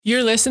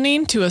You're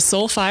listening to a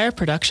Soulfire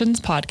Productions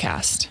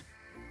podcast.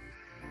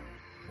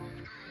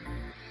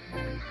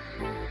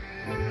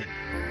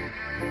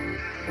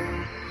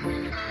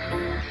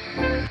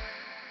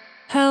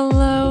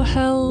 Hello.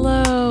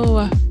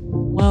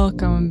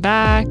 Welcome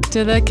back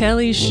to the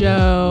Kelly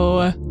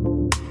Show.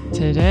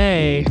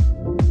 Today,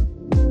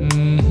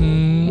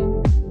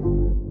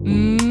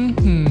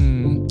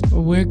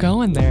 we're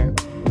going there.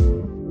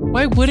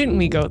 Why wouldn't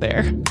we go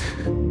there?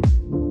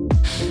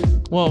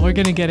 Well, we're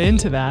going to get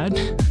into that.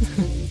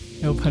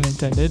 No pun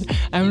intended.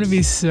 I'm going to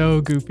be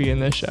so goofy in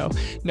this show.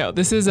 No,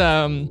 this is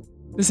an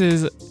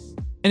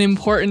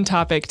important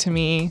topic to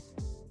me.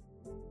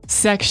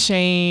 Sex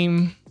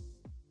shame,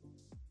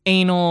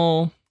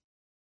 anal,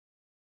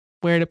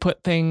 where to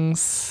put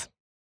things,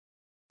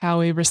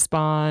 how we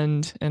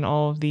respond, and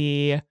all of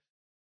the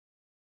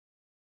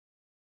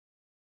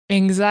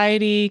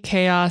anxiety,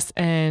 chaos,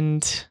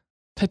 and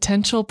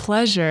potential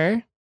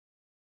pleasure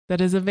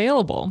that is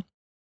available.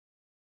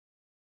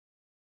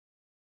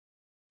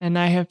 And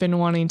I have been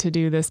wanting to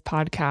do this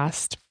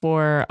podcast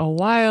for a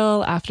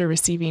while after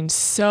receiving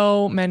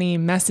so many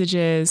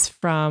messages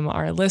from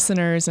our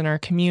listeners and our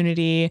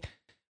community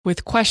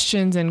with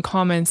questions and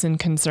comments and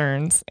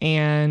concerns.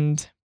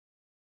 And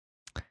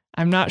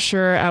I'm not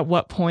sure at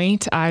what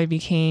point I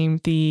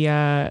became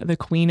the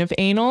queen of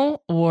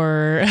anal,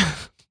 or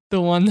the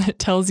one that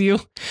tells you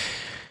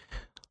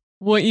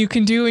what you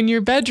can do in your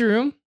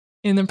bedroom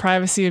in the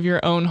privacy of your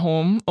own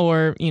home,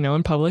 or,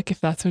 in public, if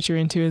that's what you're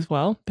into as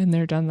well. Been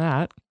there, done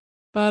that.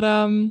 But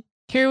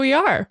here we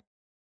are.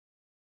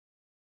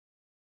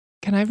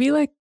 Can I be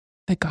like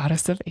the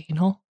goddess of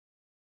anal?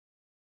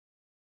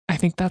 I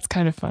think that's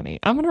kind of funny.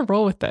 I'm going to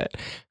roll with it.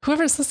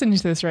 Whoever's listening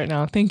to this right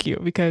now, thank you,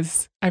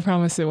 because I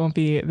promise it won't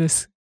be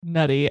this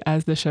nutty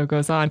as the show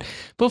goes on.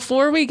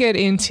 Before we get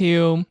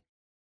into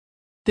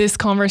this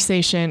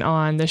conversation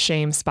on the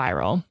shame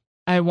spiral,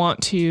 I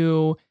want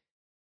to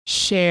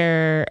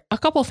share a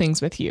couple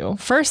things with you.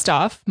 First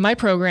off, my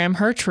program,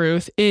 Her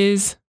Truth,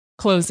 is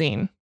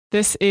closing.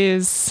 This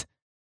is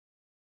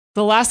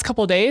the last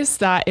couple days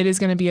that it is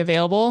going to be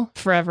available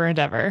forever and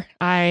ever.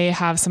 I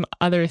have some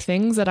other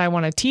things that I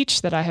want to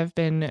teach that I have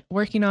been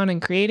working on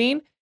and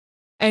creating.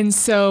 And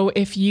so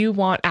if you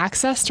want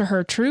access to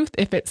Her Truth,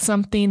 if it's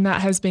something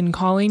that has been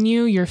calling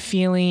you, you're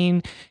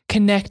feeling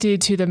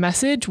connected to the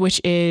message,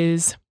 which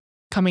is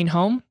coming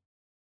home,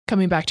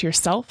 coming back to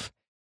yourself,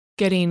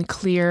 getting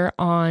clear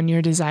on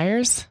your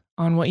desires,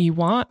 on what you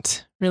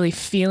want, really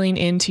feeling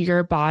into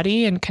your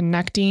body and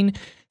connecting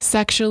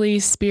sexually,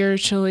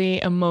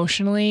 spiritually,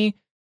 emotionally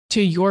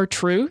to your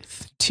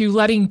truth, to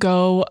letting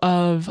go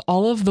of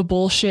all of the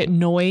bullshit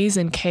noise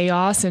and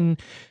chaos and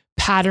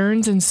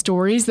patterns and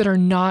stories that are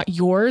not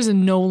yours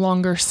and no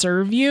longer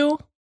serve you.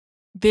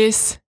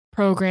 This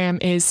program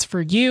is for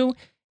you.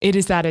 It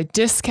is at a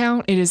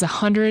discount. It is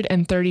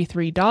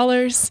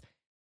 $133.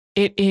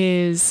 It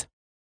is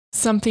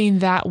something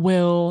that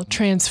will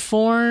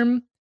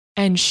transform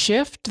and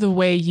shift the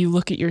way you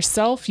look at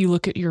yourself, you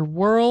look at your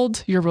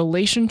world, your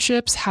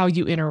relationships, how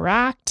you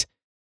interact.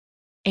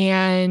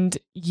 And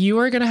you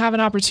are going to have an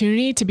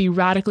opportunity to be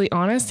radically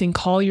honest and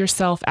call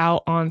yourself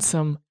out on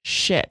some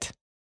shit.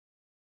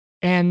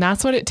 And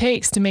that's what it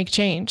takes to make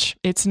change.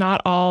 It's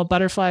not all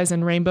butterflies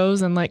and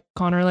rainbows and, like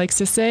Connor likes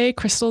to say,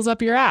 crystals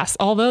up your ass.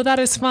 Although that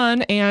is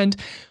fun and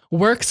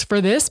works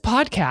for this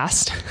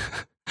podcast,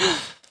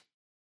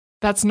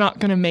 that's not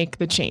going to make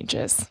the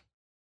changes.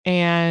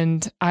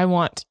 And I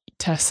want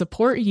to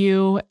support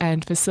you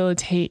and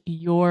facilitate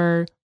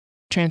your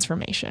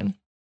transformation.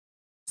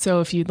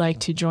 So if you'd like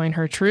to join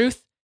Her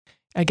Truth,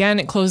 again,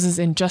 it closes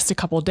in just a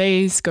couple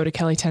days. Go to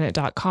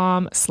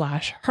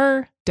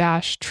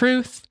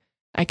kellytennant.com/her-truth.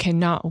 I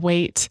cannot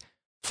wait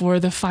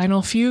for the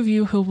final few of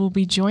you who will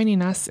be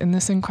joining us in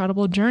this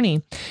incredible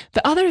journey.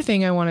 The other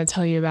thing I want to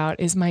tell you about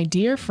is my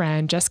dear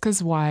friend, Jessica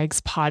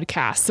Zweig's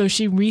podcast. So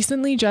she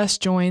recently just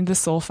joined the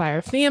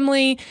Soulfire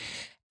family,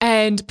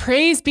 and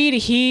praise be to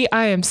he.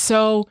 I am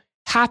so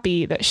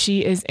happy that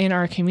she is in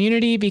our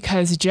community,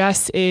 because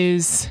Jess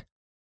is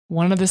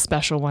one of the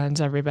special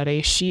ones,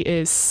 everybody. She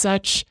is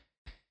such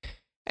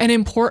an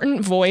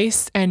important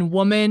voice and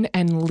woman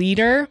and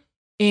leader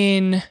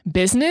in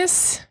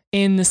business,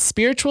 in the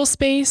spiritual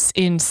space,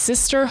 in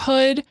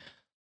sisterhood.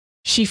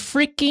 She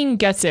freaking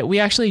gets it. We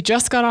actually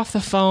just got off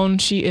the phone.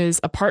 She is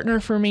a partner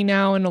for me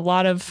now in a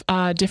lot of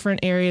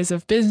different areas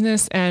of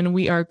business, and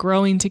we are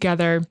growing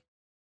together.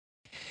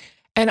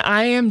 And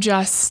I am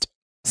just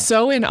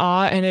so in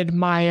awe and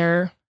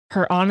admire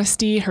her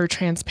honesty, her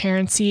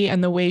transparency,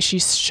 and the way she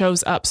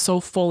shows up so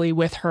fully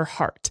with her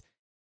heart.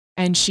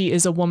 And she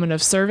is a woman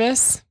of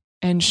service,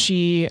 and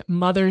she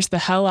mothers the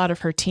hell out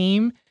of her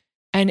team.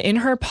 And in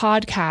her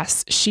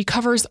podcast, she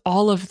covers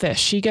all of this.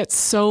 She gets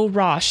so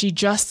raw. She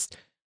just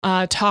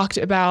talked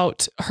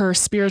about her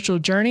spiritual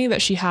journey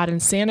that she had in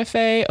Santa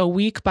Fe, a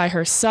week by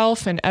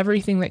herself, and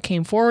everything that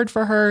came forward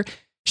for her.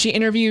 She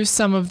interviews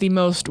some of the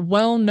most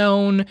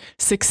well-known,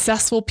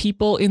 successful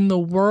people in the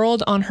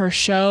world on her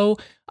show,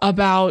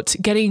 about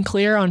getting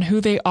clear on who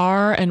they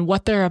are and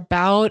what they're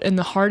about and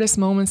the hardest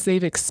moments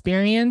they've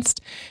experienced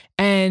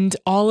and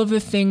all of the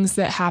things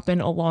that happen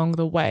along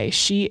the way.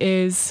 She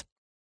is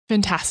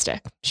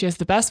fantastic. She has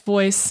the best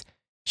voice.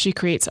 She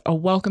creates a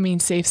welcoming,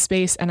 safe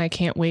space, and I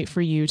can't wait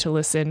for you to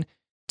listen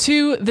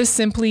to the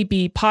Simply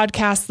Be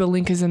podcast. The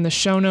link is in the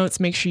show notes.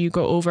 Make sure you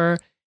go over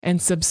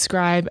and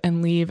subscribe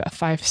and leave a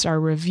 5-star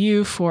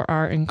review for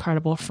our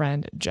incredible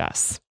friend,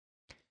 Jess.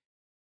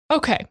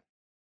 Okay,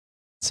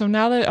 so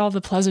now that all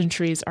the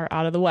pleasantries are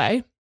out of the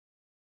way,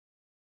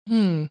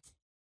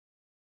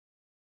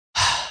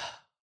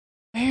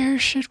 where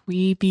should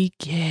we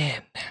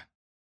begin?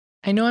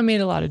 I know I made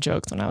a lot of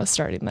jokes when I was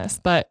starting this,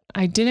 but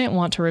I didn't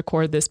want to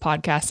record this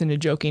podcast in a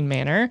joking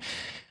manner.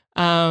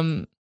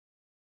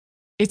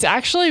 It's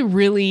actually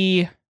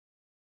really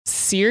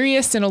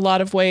serious in a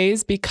lot of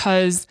ways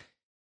because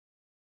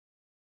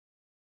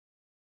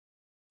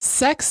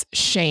sex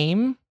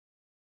shame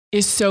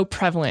is so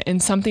prevalent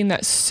and something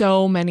that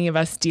so many of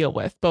us deal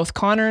with. Both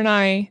Connor and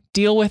I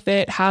deal with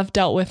it, have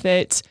dealt with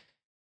it.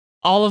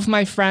 All of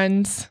my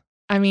friends.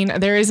 I mean,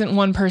 there isn't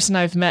one person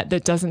I've met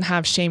that doesn't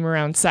have shame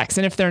around sex.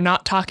 And if they're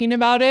not talking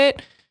about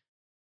it,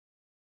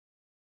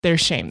 there's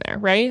shame there,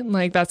 right?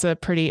 Like that's a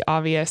pretty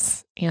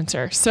obvious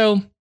answer.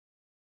 So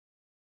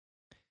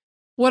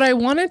what I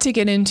wanted to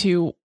get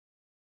into,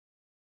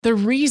 the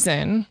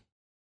reason,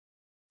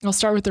 I'll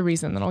start with the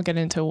reason, then I'll get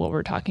into what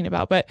we're talking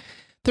about. But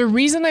the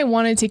reason I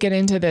wanted to get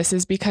into this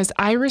is because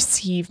I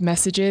receive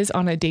messages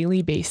on a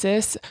daily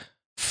basis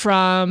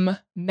from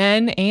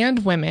men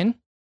and women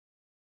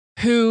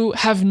who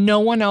have no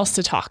one else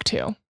to talk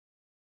to.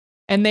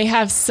 And they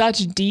have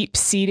such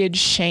deep-seated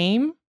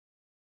shame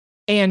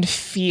and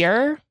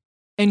fear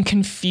and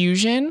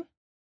confusion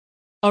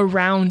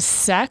around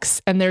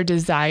sex and their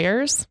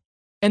desires,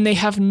 and they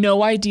have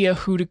no idea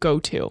who to go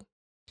to.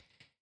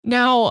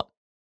 Now,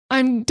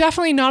 I'm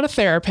definitely not a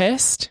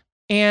therapist,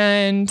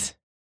 and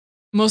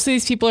most of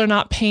these people are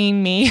not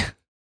paying me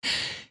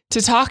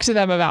to talk to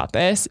them about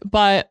this,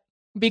 but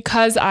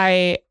because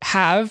I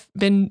have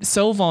been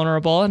so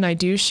vulnerable and I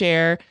do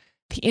share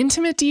the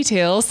intimate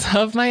details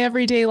of my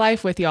everyday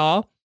life with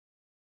y'all,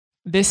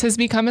 this has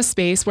become a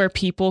space where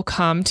people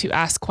come to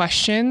ask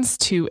questions,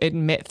 to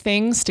admit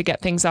things, to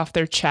get things off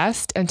their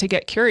chest, and to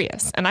get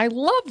curious. And I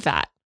love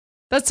that.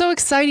 That's so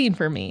exciting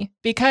for me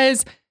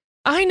because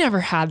I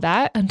never had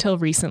that until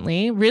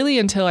recently, really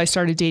until I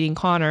started dating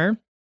Connor.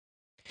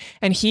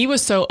 And he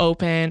was so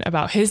open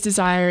about his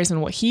desires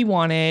and what he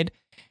wanted.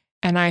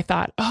 And I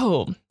thought,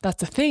 oh,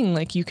 that's a thing.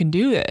 Like you can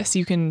do this,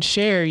 you can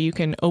share, you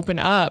can open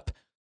up,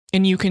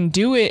 and you can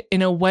do it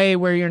in a way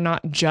where you're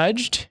not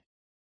judged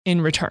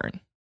in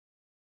return.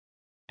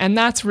 And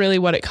that's really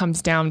what it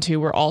comes down to.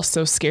 We're all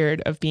so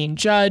scared of being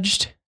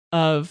judged,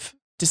 of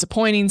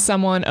disappointing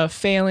someone, of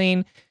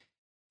failing.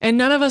 And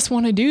none of us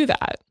want to do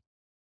that.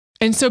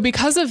 And so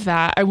because of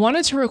that, I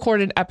wanted to record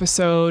an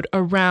episode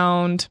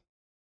around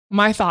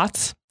my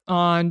thoughts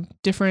on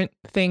different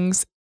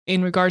things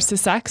in regards to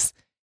sex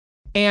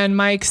and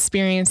my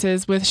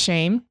experiences with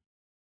shame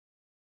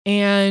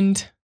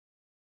and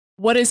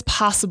what is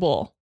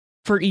possible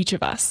for each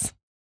of us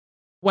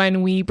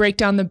when we break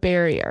down the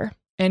barrier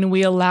and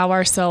we allow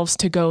ourselves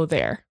to go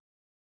there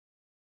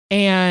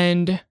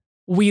and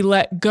we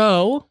let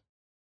go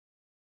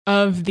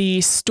of the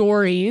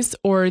stories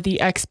or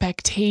the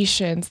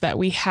expectations that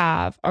we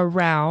have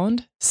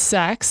around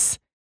sex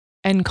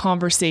and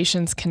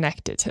conversations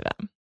connected to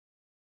them.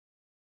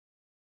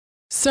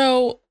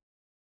 So,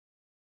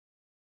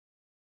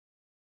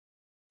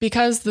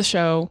 because the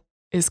show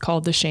is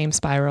called The Shame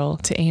Spiral,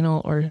 to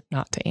anal or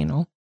not to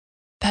anal,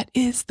 that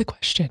is the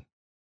question.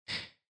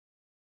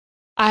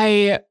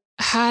 I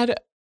had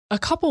a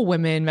couple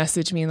women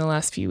message me in the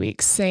last few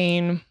weeks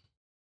saying,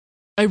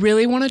 I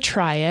really want to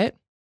try it.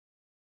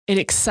 It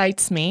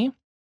excites me,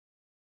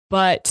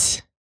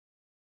 but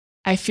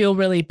I feel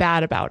really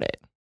bad about it.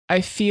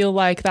 I feel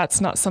like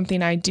that's not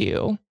something I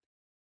do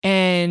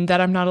and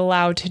that I'm not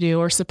allowed to do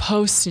or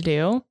supposed to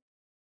do.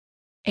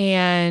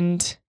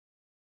 And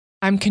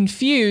I'm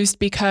confused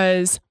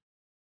because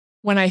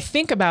when I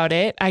think about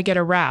it, I get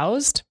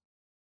aroused.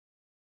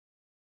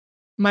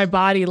 My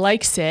body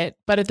likes it,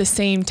 but at the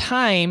same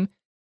time,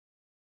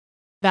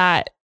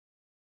 that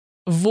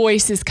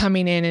voice is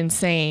coming in and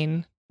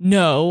saying,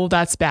 no,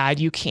 that's bad.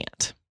 You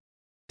can't.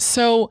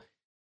 So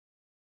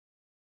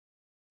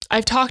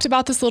I've talked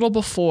about this a little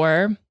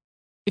before.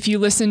 If you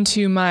listen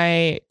to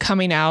my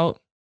coming out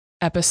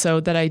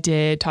episode that I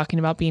did talking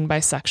about being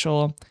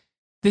bisexual,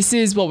 this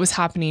is what was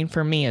happening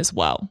for me as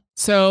well.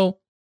 So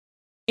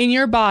in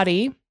your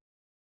body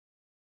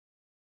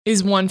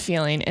is one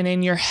feeling and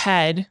in your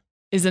head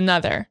is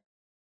another.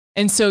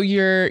 And so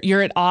you're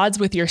at odds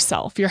with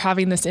yourself. You're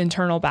having this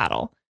internal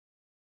battle.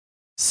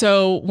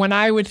 So when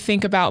I would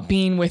think about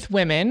being with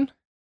women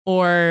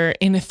or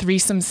in a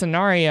threesome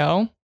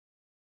scenario,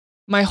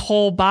 my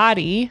whole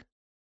body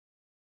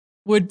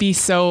would be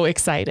so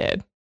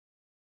excited,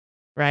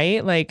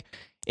 right? Like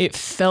it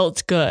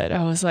felt good.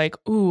 I was like,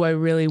 ooh, I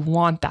really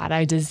want that.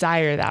 I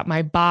desire that.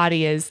 My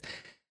body is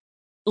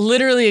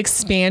literally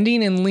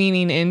expanding and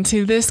leaning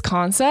into this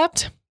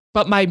concept,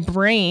 but my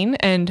brain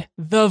and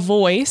the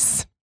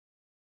voice,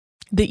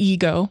 the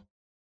ego,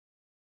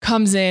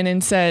 comes in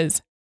and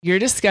says, you're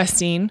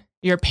disgusting.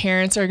 Your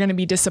parents are going to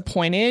be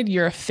disappointed.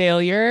 You're a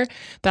failure.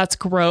 That's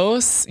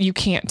gross. You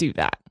can't do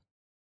that.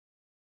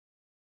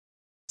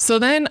 So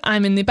then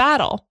I'm in the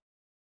battle.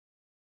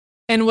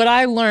 And what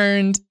I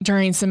learned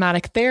during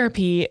somatic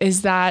therapy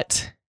is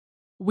that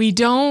we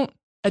don't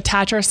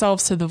attach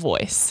ourselves to the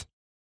voice.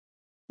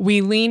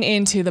 We lean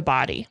into the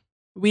body.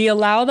 We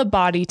allow the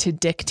body to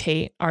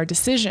dictate our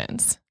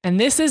decisions. And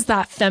this is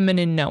that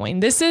feminine knowing.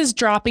 This is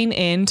dropping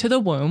into the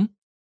womb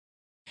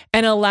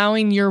and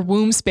allowing your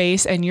womb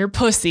space and your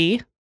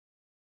pussy,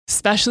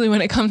 especially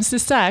when it comes to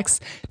sex,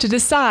 to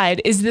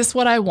decide, is this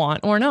what I want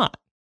or not?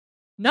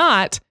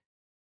 Not,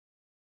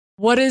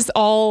 what is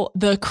all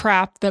the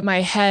crap that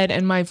my head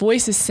and my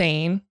voice is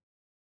saying,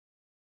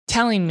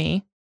 telling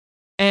me,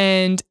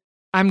 and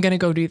I'm going to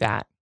go do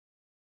that.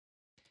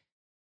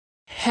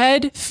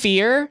 Head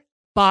fear,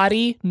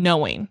 body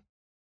knowing.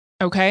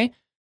 Okay?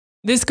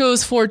 This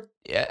goes for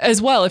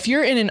as well. If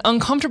you're in an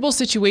uncomfortable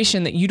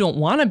situation that you don't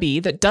want to be,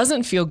 that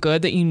doesn't feel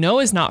good, that you know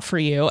is not for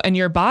you, and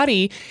your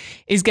body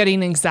is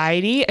getting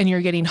anxiety and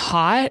you're getting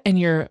hot and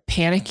you're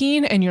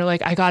panicking and you're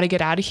like, I got to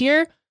get out of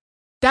here.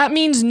 That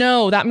means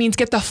no. That means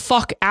get the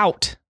fuck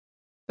out.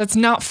 That's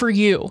not for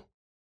you.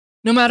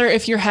 No matter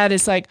if your head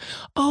is like,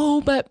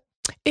 oh, but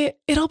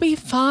it'll be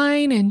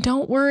fine and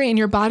don't worry. And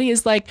your body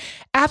is like,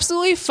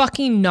 absolutely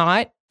fucking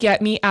not.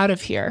 Get me out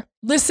of here.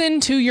 Listen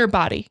to your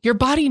body. Your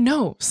body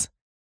knows.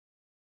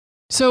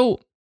 So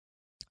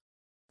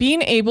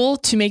being able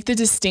to make the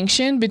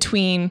distinction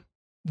between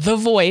the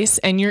voice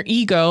and your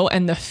ego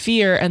and the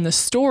fear and the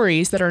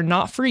stories that are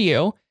not for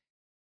you,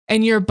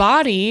 and your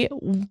body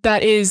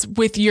that is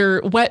with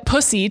your wet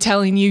pussy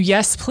telling you,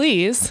 yes,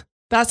 please,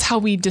 that's how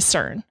we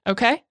discern.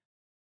 Okay.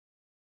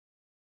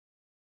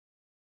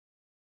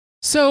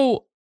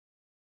 So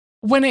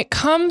when it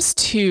comes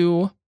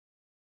to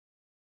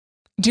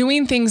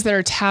doing things that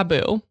are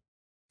taboo,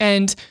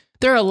 and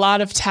there are a lot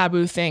of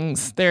taboo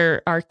things,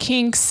 there are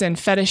kinks and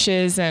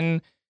fetishes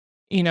and,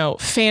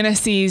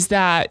 fantasies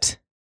that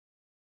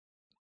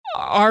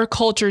our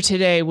culture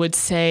today would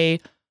say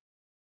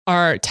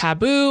are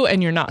taboo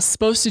and you're not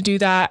supposed to do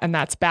that and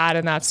that's bad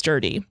and that's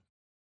dirty.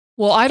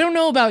 Well, I don't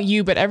know about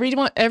you, but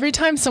every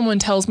time someone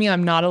tells me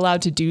I'm not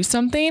allowed to do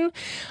something,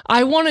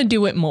 I want to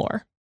do it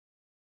more.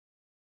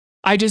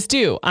 I just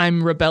do.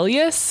 I'm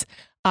rebellious.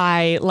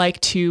 I like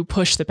to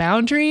push the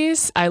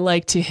boundaries. I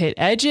like to hit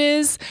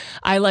edges.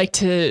 I like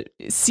to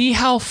see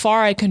how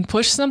far I can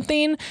push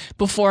something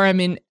before I'm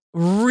in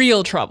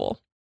real trouble,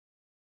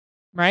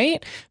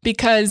 right?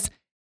 Because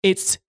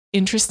it's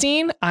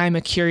interesting. I'm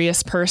a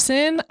curious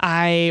person.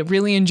 I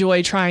really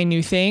enjoy trying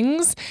new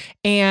things,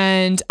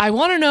 and I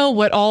want to know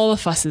what all the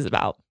fuss is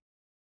about.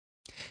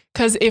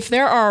 Because if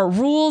there are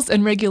rules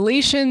and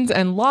regulations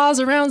and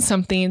laws around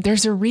something,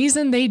 there's a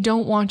reason they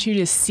don't want you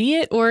to see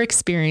it or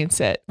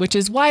experience it, which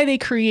is why they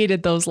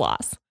created those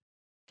laws.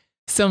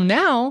 So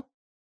now,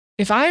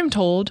 if I am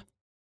told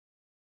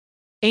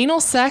anal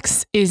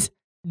sex is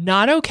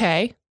not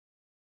okay,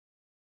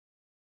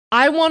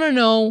 I want to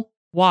know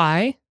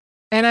why,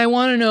 and I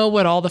want to know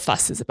what all the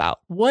fuss is about.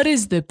 What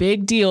is the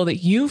big deal that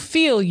you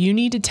feel you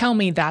need to tell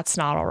me that's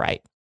not all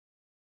right?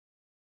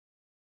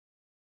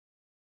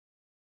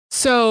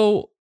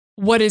 So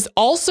what is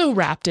also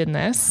wrapped in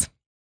this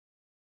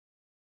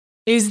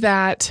is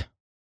that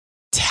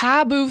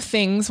taboo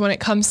things when it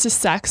comes to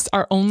sex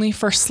are only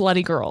for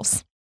slutty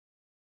girls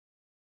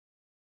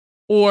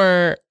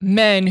or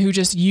men who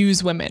just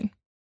use women.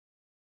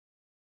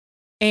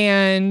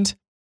 And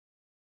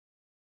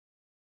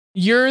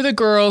you're the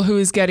girl who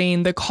is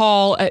getting the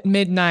call at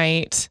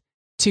midnight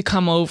to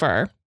come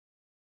over.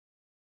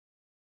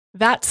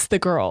 That's the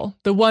girl,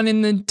 the one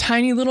in the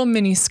tiny little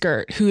mini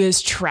skirt who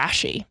is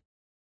trashy.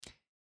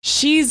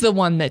 She's the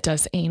one that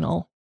does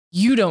anal.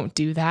 You don't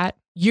do that.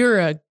 You're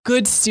a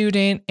good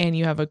student and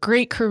you have a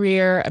great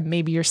career and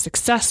maybe you're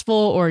successful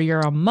or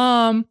you're a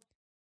mom.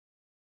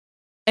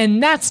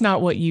 And that's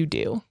not what you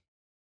do.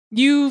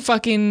 You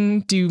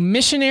fucking do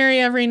missionary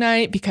every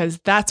night because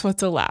that's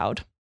what's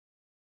allowed.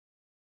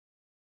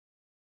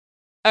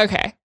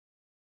 Okay.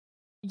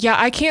 Yeah,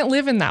 I can't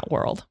live in that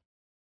world.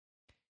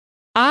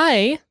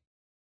 I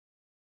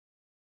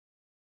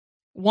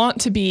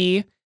want to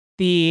be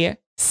the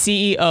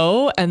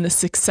CEO and the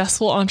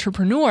successful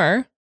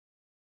entrepreneur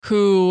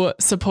who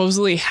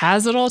supposedly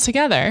has it all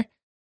together.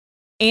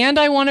 And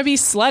I want to be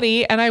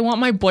slutty and I want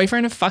my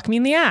boyfriend to fuck me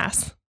in the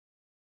ass.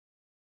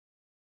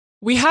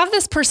 We have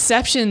this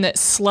perception that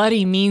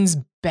slutty means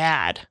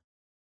bad.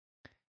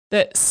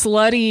 That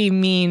slutty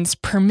means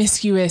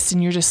promiscuous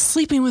and you're just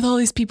sleeping with all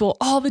these people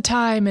all the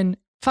time. And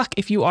fuck,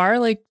 if you are,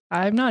 like,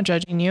 I'm not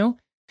judging you.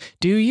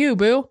 Do you,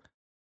 boo?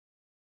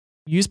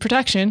 Use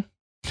protection.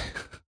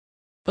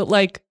 But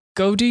like,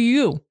 go do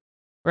you,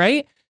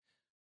 right?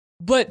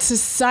 But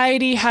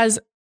society has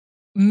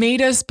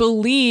made us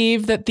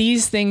believe that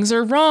these things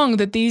are wrong,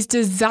 that these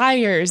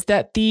desires,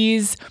 that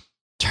these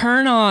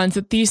turn-ons,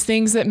 that these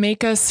things that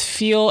make us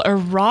feel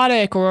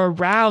erotic or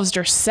aroused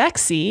or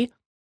sexy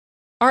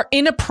are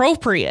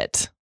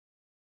inappropriate.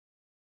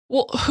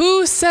 Well,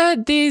 who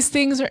said these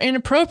things are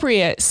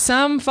inappropriate?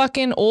 Some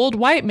fucking old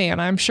white man,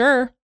 I'm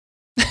sure,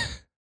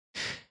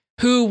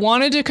 who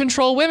wanted to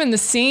control women. The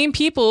same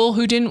people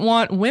who didn't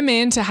want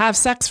women to have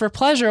sex for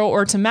pleasure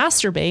or to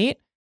masturbate.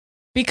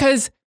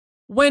 Because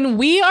when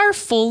we are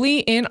fully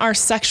in our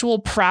sexual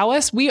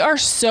prowess, we are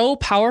so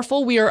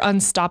powerful. We are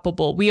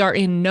unstoppable. We are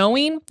in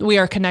knowing. We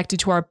are connected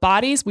to our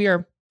bodies. We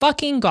are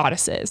fucking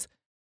goddesses.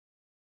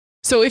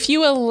 So if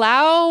you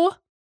allow,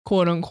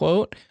 quote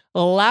unquote,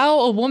 allow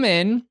a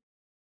woman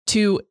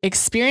to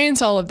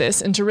experience all of this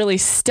and to really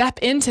step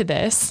into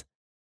this,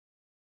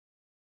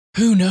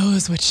 who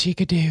knows what she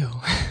could do?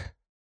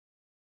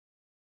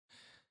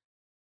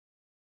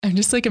 I'm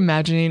just like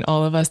imagining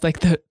all of us, like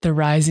the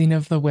rising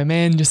of the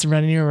women, just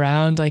running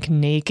around like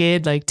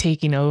naked, like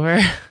taking over.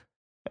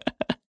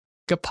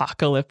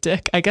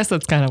 Apocalyptic. I guess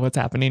that's kind of what's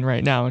happening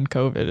right now in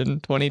COVID in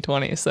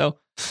 2020. So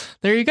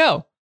there you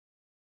go.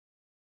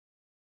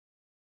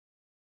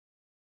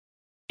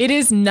 It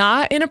is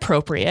not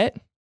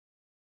inappropriate.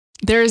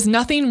 There is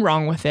nothing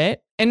wrong with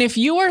it. And if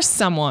you are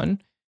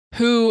someone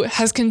who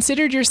has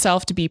considered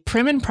yourself to be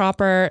prim and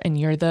proper and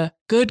you're the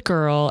good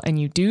girl and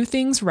you do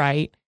things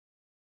right,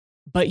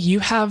 but you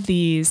have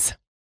these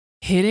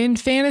hidden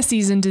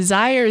fantasies and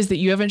desires that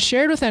you haven't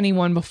shared with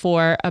anyone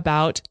before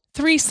about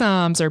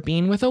threesomes or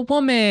being with a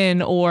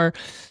woman or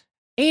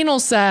anal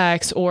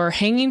sex or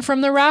hanging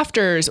from the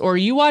rafters, or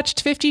you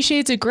watched 50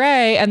 Shades of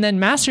Grey and then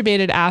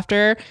masturbated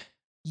after.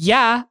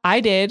 Yeah, I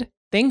did.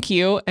 Thank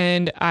you.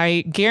 And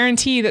I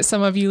guarantee that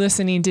some of you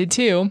listening did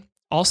too.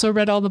 Also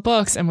read all the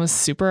books and was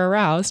super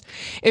aroused.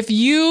 If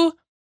you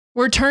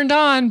were turned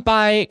on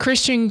by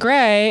Christian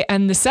Grey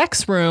and the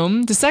sex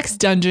room, the sex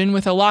dungeon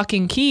with a lock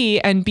and key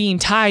and being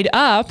tied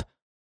up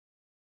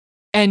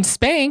and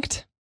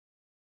spanked,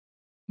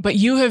 but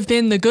you have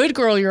been the good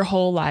girl your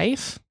whole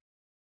life,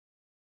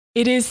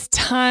 it is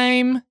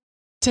time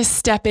to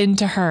step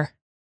into her.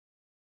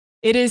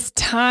 It is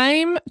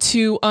time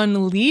to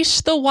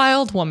unleash the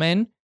wild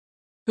woman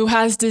who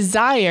has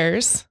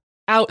desires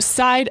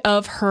outside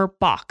of her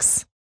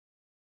box.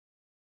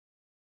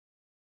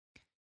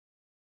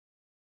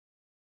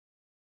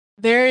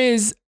 There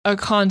is a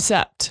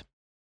concept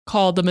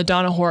called the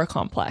Madonna Whore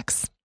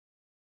Complex.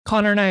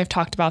 Connor and I have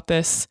talked about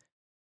this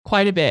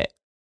quite a bit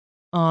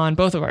on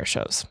both of our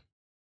shows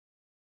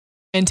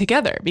and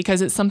together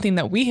because it's something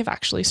that we have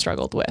actually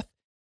struggled with.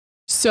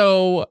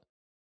 So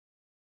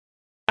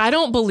I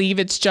don't believe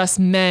it's just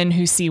men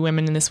who see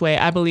women in this way.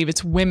 I believe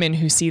it's women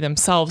who see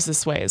themselves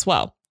this way as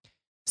well.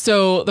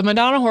 So the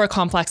Madonna Whore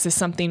Complex is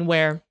something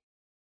where,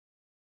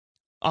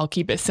 I'll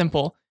keep it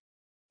simple,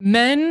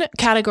 men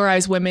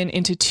categorize women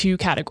into two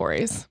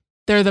categories.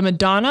 They're the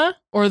Madonna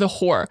or the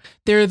whore.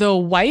 They're the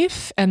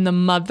wife and the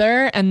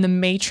mother and the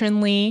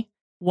matronly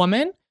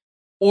woman,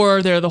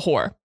 or they're the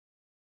whore.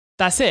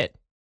 That's it.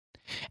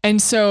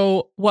 And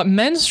so what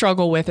men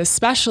struggle with,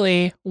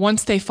 especially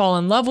once they fall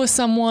in love with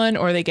someone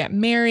or they get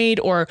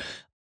married or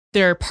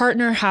their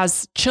partner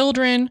has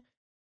children,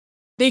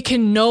 they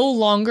can no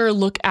longer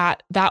look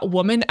at that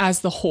woman as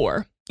the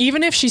whore.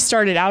 Even if she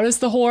started out as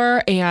the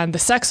whore and the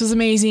sex was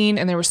amazing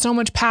and there was so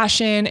much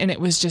passion and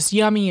it was just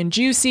yummy and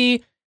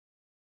juicy,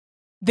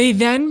 they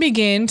then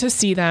begin to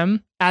see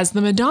them as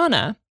the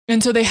Madonna.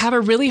 And so they have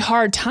a really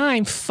hard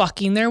time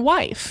fucking their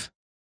wife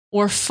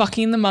or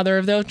fucking the mother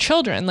of their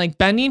children, like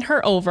bending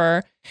her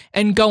over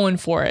and going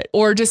for it,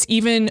 or just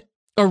even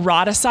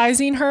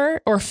eroticizing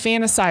her or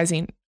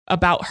fantasizing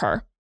about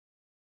her.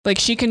 Like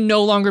she can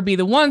no longer be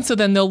the one. So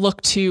then they'll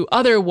look to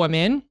other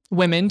women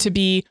to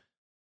be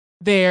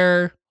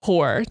their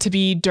whore, to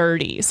be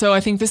dirty. So I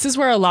think this is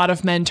where a lot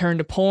of men turn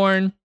to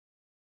porn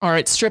or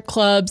at strip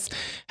clubs,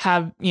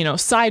 have,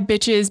 side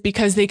bitches,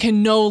 because they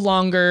can no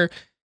longer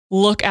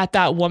look at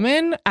that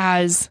woman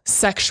as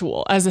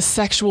sexual, as a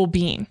sexual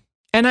being.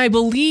 And I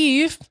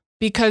believe,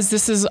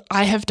 because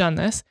I have done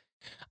this,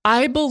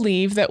 I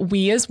believe that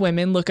we as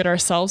women look at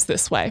ourselves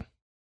this way.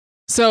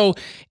 So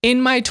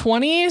in my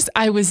 20s,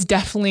 I was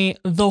definitely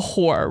the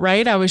whore,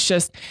 right? I was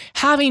just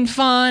having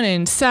fun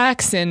and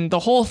sex and the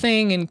whole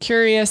thing and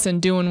curious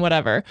and doing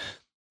whatever.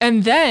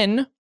 And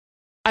then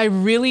I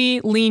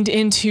really leaned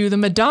into the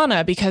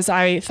Madonna because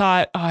I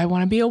thought, I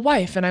want to be a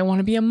wife and I want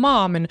to be a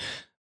mom and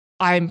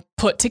I'm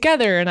put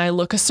together and I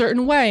look a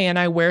certain way and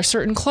I wear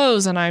certain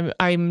clothes and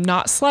I'm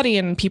not slutty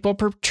and people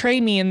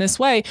portray me in this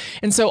way.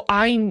 And so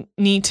I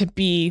need to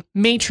be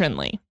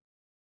matronly.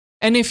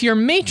 And if you're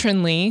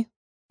matronly,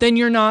 then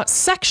you're not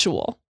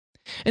sexual.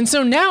 And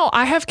so now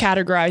I have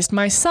categorized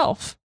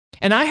myself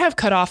and I have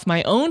cut off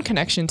my own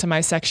connection to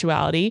my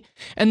sexuality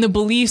and the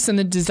beliefs and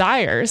the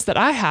desires that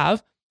I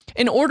have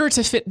in order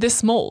to fit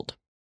this mold.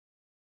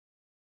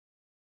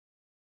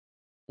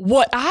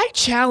 What I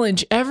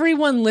challenge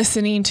everyone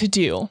listening to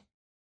do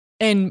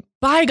And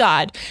by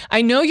God,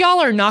 I know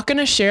y'all are not going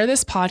to share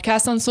this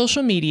podcast on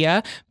social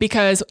media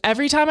because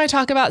every time I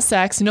talk about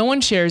sex, no one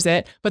shares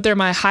it, but they're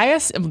my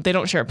highest, they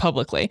don't share it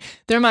publicly.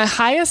 They're my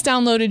highest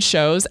downloaded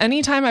shows.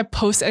 Anytime I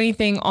post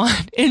anything on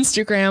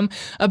Instagram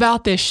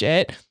about this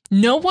shit,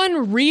 no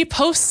one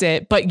reposts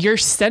it, but you're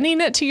sending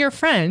it to your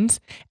friends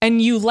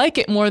and you like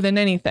it more than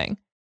anything.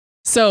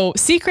 So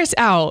secrets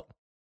out.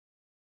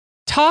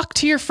 Talk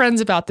to your friends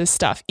about this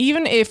stuff.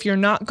 Even if you're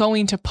not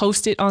going to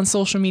post it on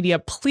social media,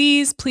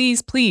 please,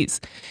 please,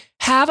 please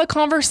have a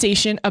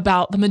conversation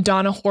about the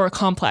Madonna whore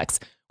complex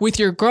with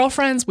your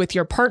girlfriends, with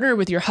your partner,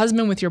 with your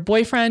husband, with your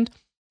boyfriend.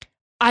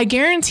 I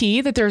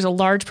guarantee that there's a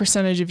large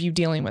percentage of you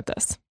dealing with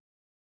this.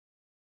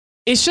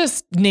 It's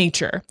just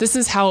nature. This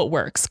is how it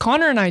works.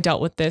 Connor and I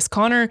dealt with this.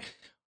 Connor,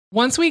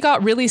 once we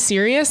got really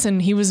serious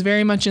and he was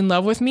very much in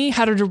love with me,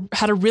 had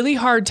a really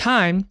hard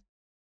time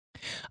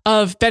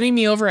of bending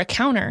me over a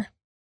counter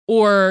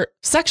or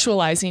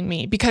sexualizing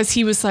me because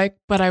he was like,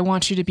 but I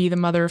want you to be the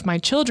mother of my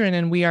children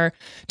and we are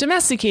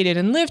domesticated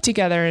and live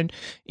together and,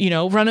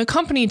 run a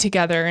company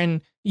together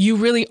and you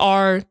really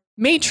are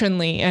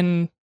matronly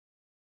and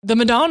the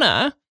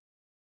Madonna.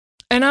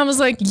 And I was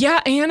like,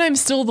 yeah, and I'm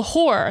still the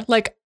whore.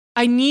 Like,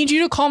 I need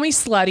you to call me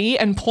slutty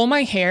and pull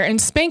my hair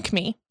and spank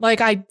me.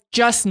 Like, I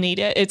just need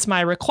it. It's my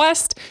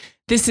request.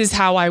 This is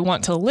how I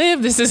want to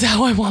live. This is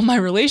how I want my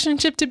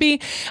relationship to be.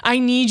 I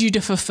need you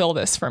to fulfill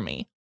this for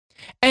me.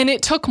 And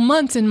it took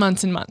months and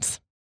months and months.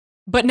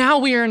 But now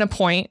we are in a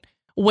point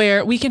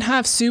where we can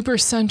have super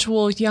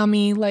sensual,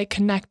 yummy, like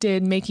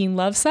connected, making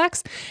love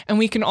sex. And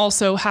we can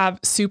also have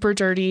super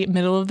dirty,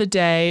 middle of the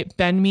day,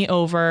 bend me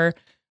over,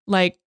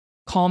 like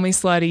call me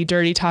slutty,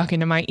 dirty talking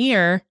to my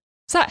ear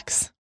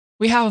sex.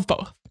 We have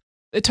both.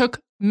 It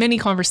took many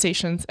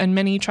conversations and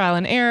many trial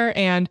and error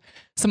and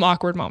some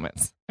awkward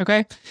moments.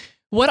 Okay.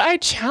 What I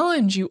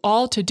challenge you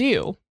all to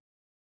do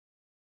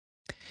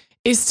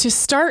is to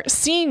start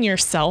seeing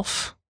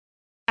yourself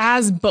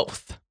as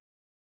both.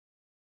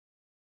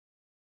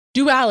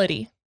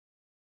 Duality.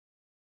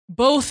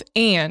 Both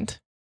and.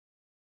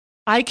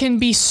 I can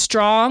be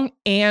strong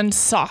and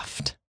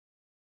soft.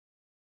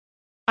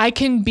 I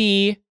can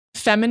be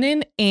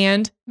feminine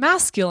and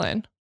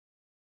masculine.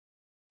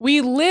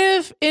 We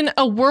live in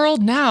a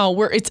world now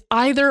where it's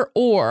either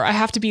or. I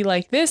have to be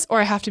like this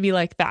or I have to be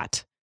like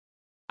that.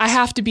 I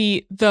have to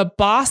be the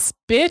boss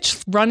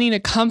bitch running a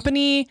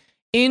company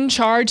in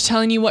charge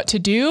telling you what to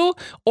do,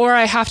 or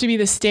I have to be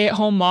the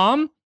stay-at-home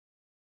mom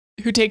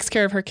who takes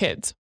care of her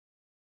kids.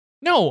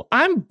 No,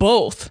 I'm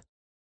both.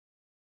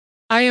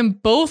 I am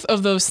both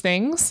of those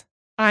things.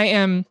 I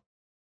am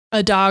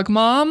a dog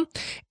mom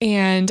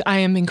and I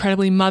am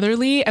incredibly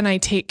motherly and I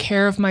take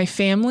care of my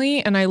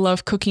family and I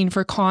love cooking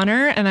for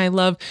Connor and I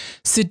love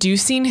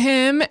seducing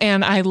him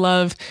and I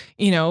love,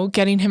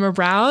 getting him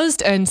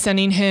aroused and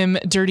sending him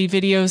dirty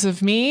videos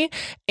of me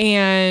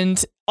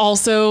and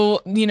also,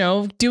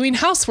 doing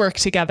housework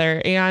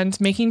together and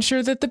making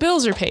sure that the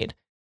bills are paid.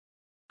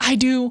 I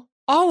do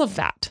all of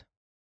that.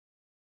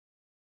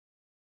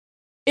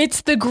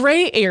 It's the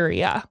gray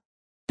area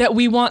that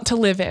we want to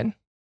live in.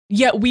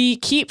 Yet we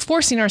keep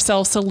forcing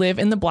ourselves to live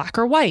in the black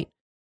or white.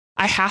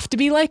 I have to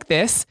be like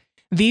this.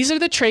 These are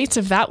the traits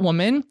of that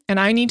woman, and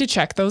I need to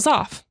check those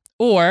off.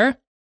 Or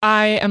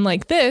I am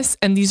like this,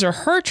 and these are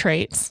her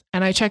traits,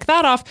 and I check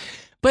that off.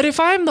 But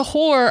if I'm the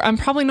whore, I'm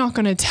probably not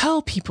going to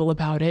tell people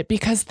about it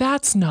because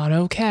that's not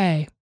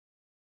okay.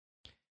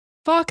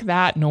 Fuck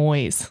that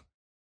noise.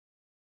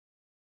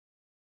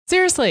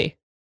 Seriously.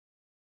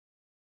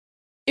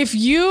 If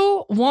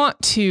you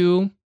want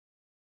to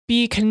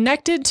be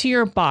connected to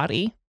your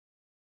body,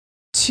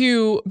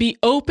 to be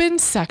open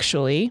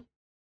sexually,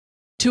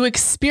 to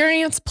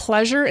experience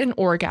pleasure and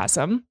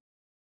orgasm,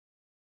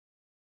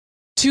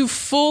 to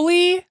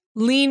fully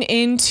lean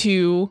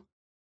into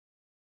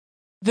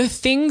the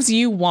things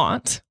you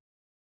want,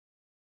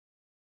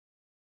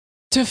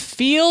 to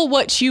feel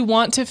what you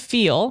want to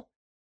feel,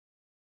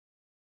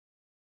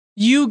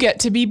 you get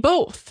to be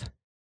both.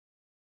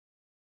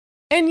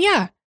 And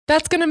yeah,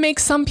 that's going to make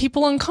some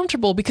people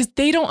uncomfortable because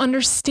they don't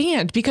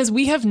understand, because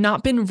we have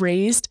not been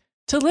raised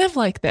to live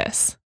like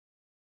this.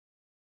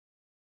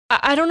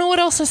 I don't know what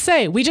else to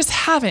say. We just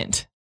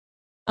haven't.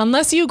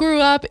 Unless you grew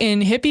up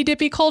in hippy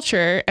dippy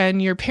culture and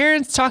your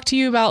parents talked to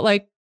you about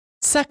like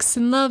sex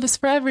and love is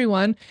for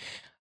everyone.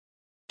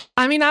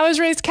 I mean, I was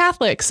raised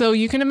Catholic, so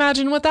you can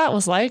imagine what that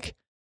was like.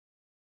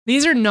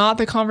 These are not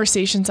the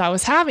conversations I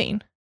was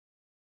having.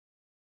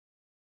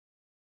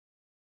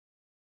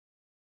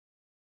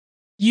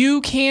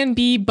 You can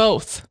be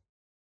both,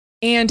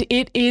 and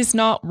it is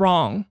not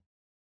wrong.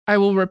 I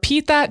will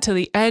repeat that to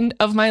the end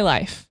of my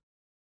life.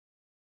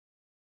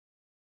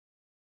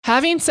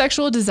 Having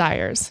sexual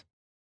desires,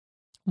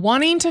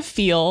 wanting to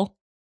feel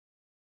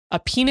a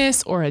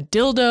penis or a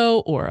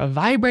dildo or a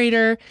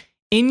vibrator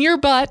in your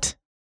butt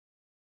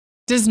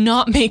does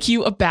not make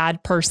you a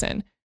bad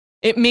person.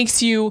 It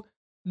makes you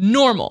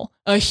normal,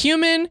 a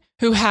human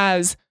who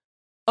has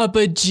a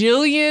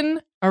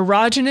bajillion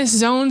erogenous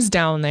zones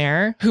down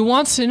there who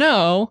wants to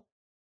know,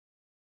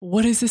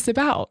 what is this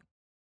about?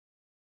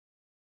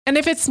 And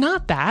if it's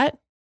not that,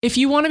 if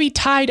you want to be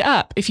tied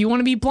up, if you want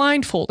to be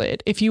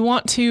blindfolded, if you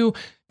want to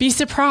be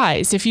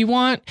surprised, if you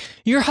want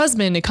your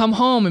husband to come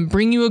home and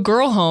bring you a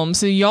girl home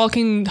so y'all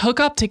can hook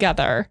up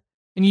together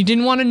and you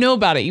didn't want to know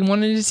about it, you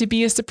wanted it to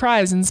be a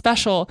surprise and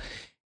special,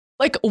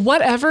 like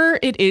whatever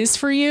it is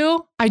for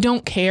you, I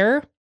don't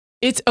care.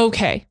 It's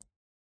okay.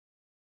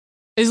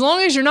 As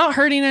long as you're not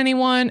hurting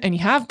anyone and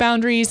you have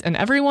boundaries and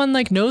everyone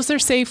like knows their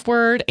safe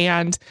word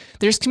and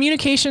there's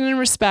communication and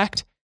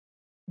respect,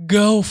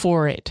 go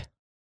for it.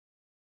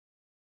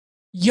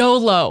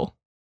 YOLO.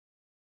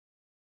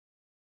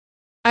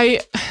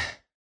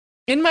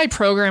 In my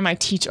program, I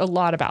teach a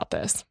lot about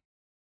this.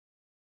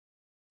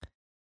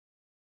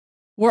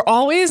 We're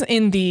always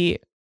in the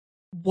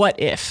what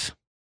if.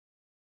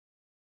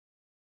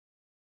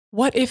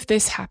 What if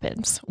this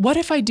happens? What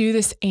if I do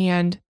this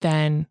and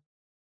then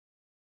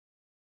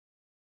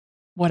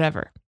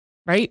whatever,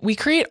 right? We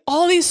create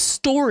all these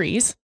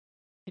stories.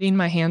 Hitting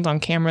my hands on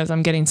cameras,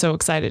 I'm getting so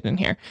excited in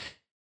here.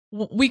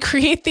 We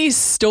create these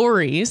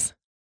stories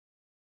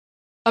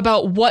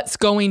about what's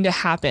going to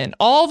happen,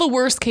 all the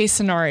worst case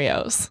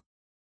scenarios.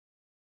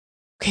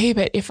 Okay,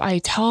 but if I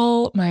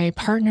tell my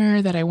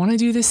partner that I want to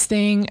do this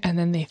thing and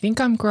then they think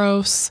I'm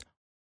gross,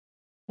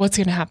 what's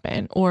going to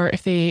happen? Or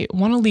if they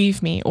want to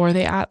leave me, or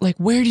they act like,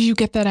 where did you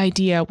get that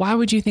idea? Why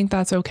would you think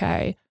that's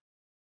okay?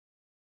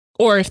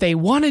 Or if they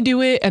want to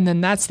do it and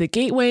then that's the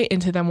gateway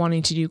into them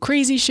wanting to do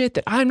crazy shit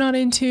that I'm not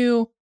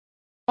into.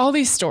 All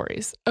these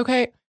stories,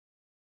 okay?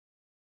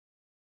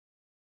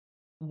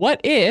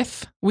 What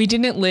if we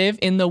didn't live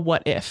in the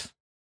what if?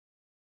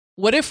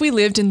 What if we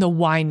lived in the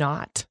why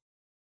not?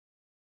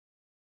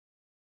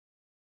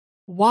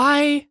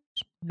 Why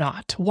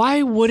not?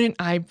 Why wouldn't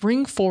I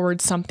bring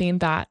forward something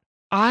that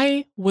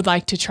I would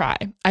like to try?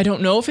 I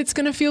don't know if it's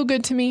going to feel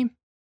good to me.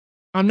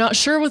 I'm not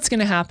sure what's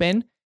going to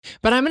happen,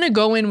 but I'm going to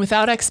go in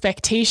without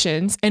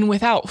expectations and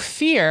without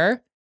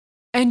fear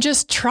and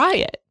just try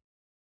it.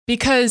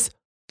 Because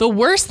the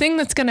worst thing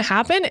that's going to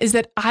happen is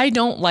that I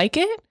don't like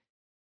it.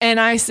 And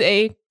I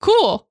say,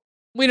 cool,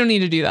 we don't need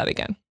to do that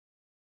again.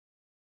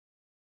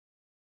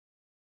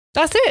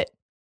 That's it.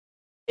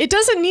 It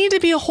doesn't need to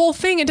be a whole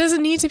thing. It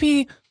doesn't need to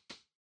be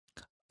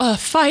a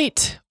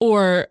fight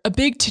or a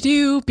big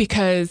to-do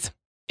because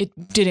it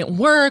didn't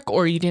work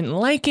or you didn't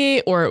like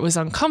it or it was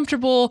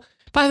uncomfortable.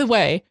 By the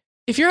way,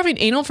 if you're having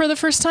anal for the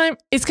first time,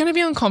 it's going to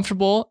be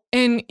uncomfortable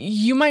and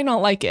you might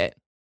not like it.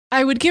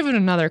 I would give it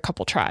another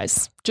couple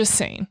tries. Just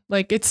saying.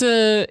 Like it's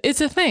a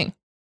thing.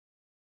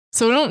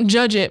 So don't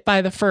judge it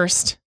by the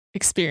first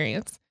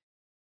experience.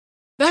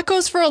 That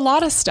goes for a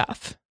lot of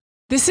stuff.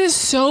 This is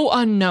so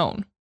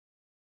unknown.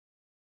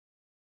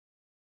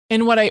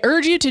 And what I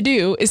urge you to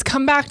do is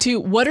come back to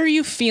what are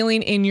you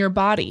feeling in your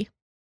body?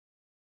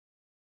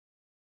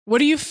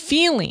 What are you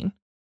feeling?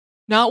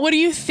 Not what are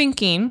you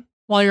thinking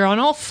while you're on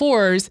all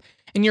fours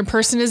and your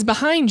person is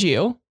behind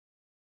you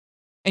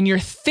and you're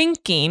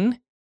thinking,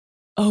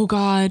 oh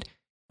God,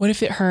 what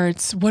if it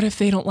hurts? What if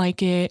they don't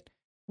like it?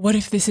 What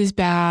if this is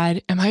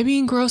bad? Am I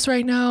being gross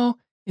right now?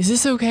 Is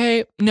this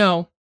okay?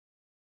 No.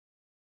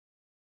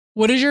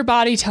 What is your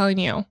body telling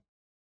you?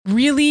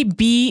 Really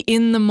be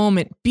in the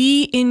moment.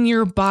 Be in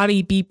your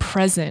body. Be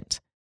present.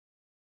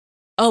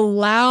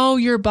 Allow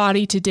your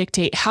body to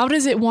dictate. How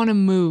does it want to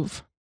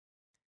move?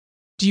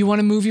 Do you want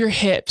to move your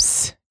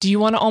hips? Do you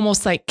want to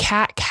almost like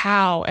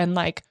cat-cow and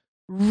like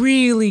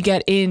really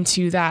get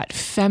into that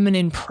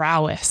feminine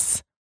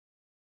prowess?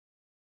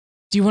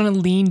 Do you want to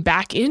lean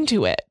back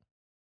into it?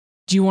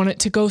 Do you want it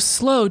to go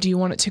slow? Do you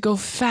want it to go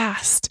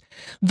fast?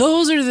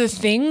 Those are the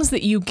things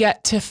that you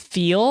get to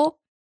feel,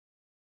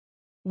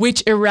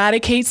 which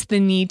eradicates the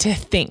need to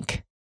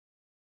think.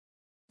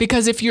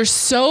 Because if you're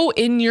so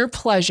in your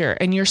pleasure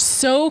and you're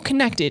so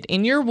connected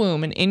in your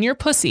womb and in your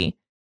pussy,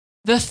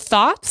 the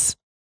thoughts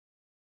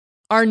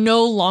are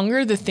no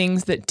longer the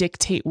things that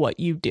dictate what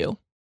you do.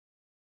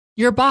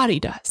 Your body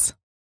does.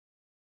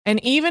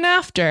 And even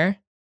after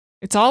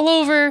it's all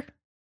over,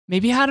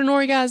 maybe you had an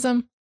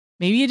orgasm,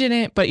 maybe you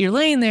didn't, but you're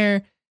laying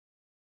there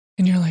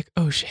and you're like,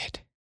 oh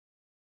shit.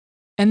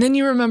 And then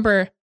you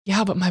remember,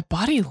 yeah, but my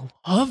body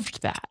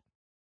loved that.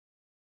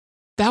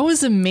 That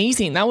was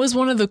amazing. That was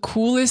one of the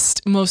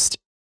coolest, most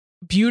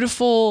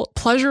beautiful,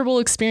 pleasurable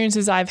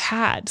experiences I've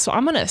had. So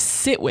I'm going to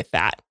sit with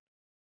that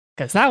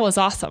because that was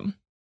awesome.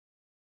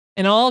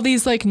 And all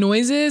these like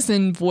noises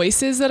and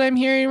voices that I'm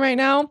hearing right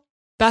now,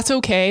 that's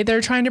okay.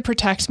 They're trying to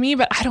protect me,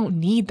 but I don't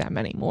need them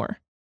anymore.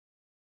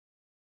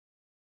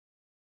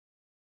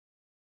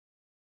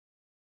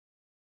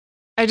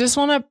 I just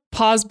want to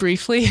pause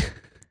briefly.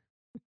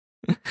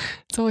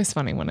 It's always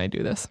funny when I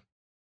do this.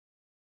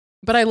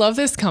 But I love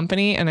this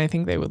company and I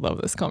think they would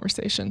love this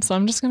conversation. So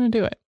I'm just going to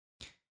do it.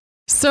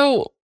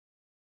 So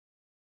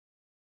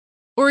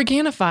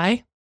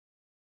Organifi.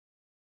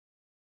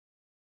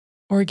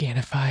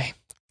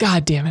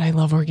 God damn it. I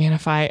love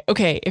Organifi.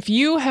 Okay. If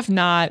you have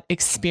not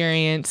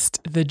experienced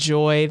the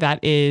joy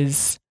that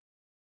is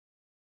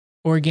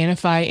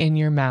Organifi in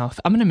your mouth,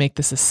 I'm going to make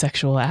this a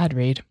sexual ad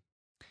read.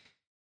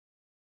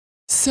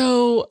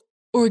 So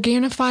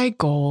Organifi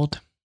Gold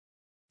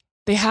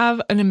They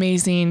have an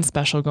amazing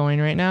special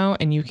going right now,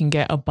 and you can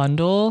get a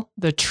bundle,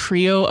 the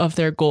trio of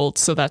their gold.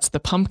 So that's the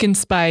pumpkin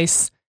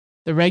spice,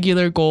 the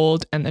regular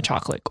gold, and the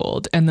chocolate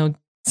gold. And they'll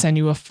send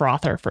you a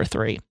frother for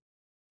free.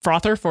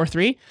 Frother for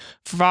free.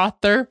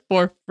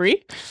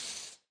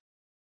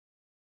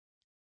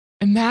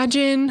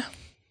 Imagine,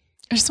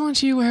 I just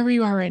want you, wherever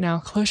you are right now,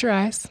 close your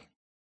eyes.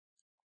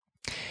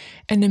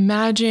 And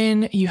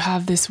imagine you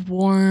have this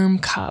warm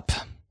cup.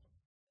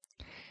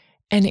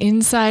 And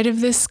inside of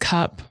this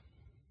cup,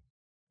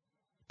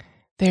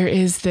 there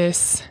is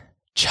this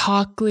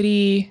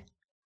chocolatey,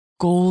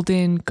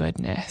 golden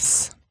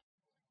goodness.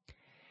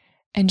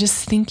 And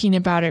just thinking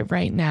about it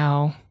right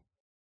now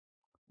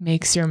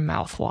makes your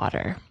mouth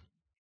water.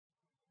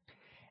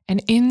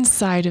 And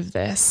inside of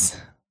this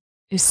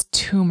is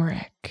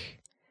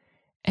turmeric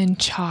and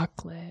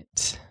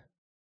chocolate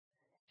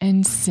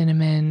and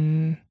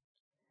cinnamon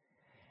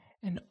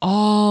and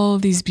all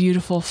these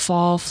beautiful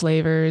fall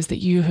flavors that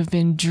you have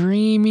been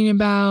dreaming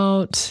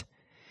about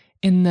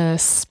in the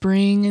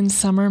spring and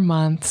summer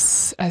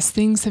months as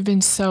things have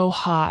been so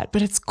hot,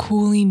 but it's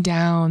cooling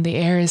down, the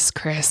air is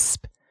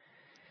crisp.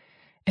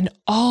 And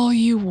all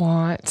you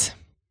want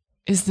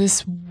is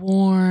this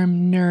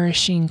warm,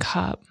 nourishing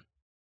cup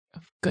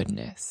of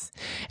goodness.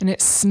 And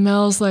it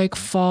smells like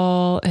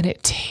fall and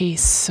it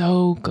tastes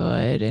so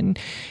good. And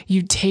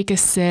you take a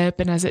sip,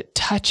 and as it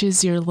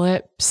touches your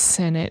lips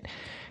and it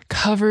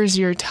covers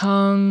your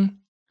tongue,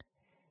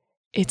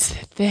 it's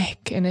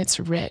thick and it's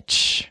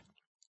rich.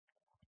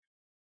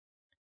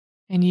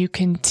 And you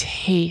can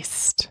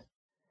taste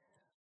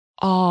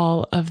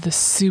all of the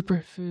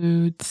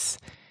superfoods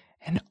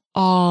and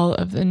all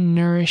of the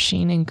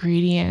nourishing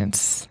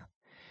ingredients,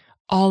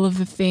 all of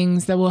the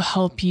things that will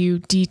help you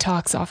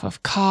detox off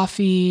of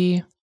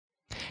coffee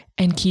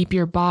and keep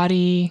your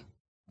body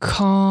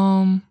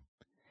calm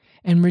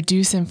and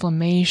reduce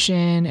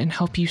inflammation and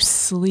help you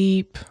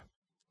sleep.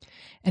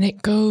 And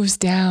it goes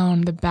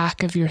down the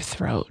back of your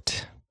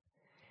throat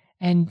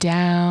and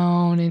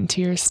down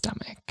into your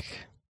stomach.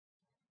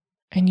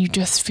 And you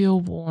just feel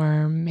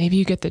warm. Maybe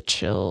you get the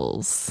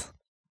chills.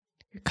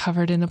 You're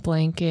covered in a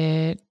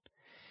blanket,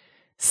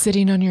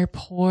 sitting on your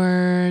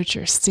porch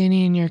or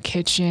standing in your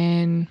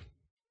kitchen,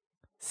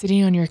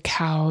 sitting on your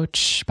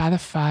couch by the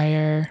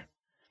fire.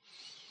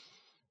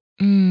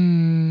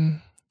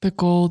 The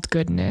gold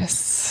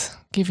goodness,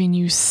 giving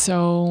you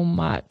so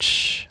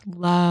much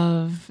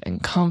love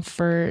and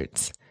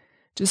comfort,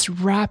 just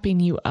wrapping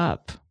you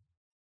up.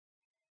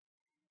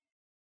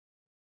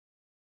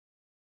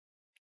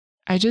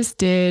 I just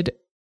did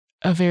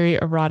a very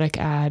erotic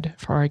ad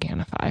for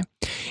Organifi.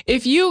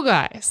 If you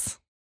guys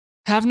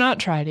have not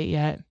tried it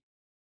yet,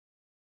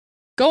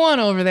 go on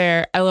over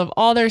there. I love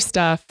all their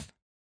stuff.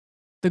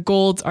 The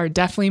golds are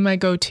definitely my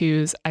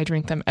go-tos. I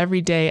drink them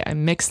every day. I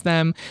mix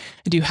them.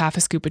 I do half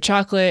a scoop of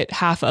chocolate,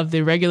 half of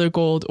the regular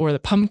gold or the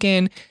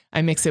pumpkin.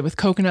 I mix it with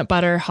coconut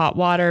butter, hot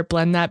water,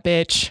 blend that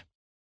bitch.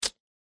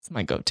 It's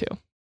my go-to.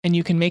 And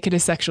you can make it a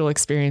sexual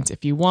experience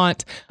if you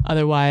want.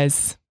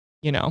 Otherwise,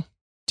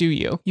 do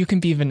you. You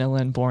can be vanilla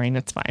and boring.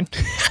 It's fine.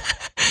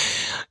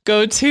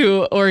 Go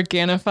to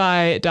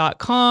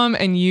Organifi.com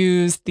and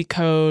use the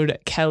code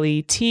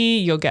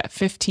KellyT. You'll get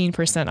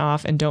 15%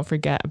 off. And don't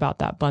forget about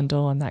that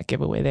bundle and that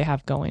giveaway they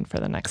have going for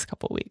the next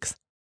couple weeks.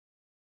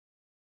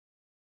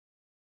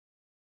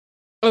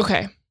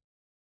 Okay.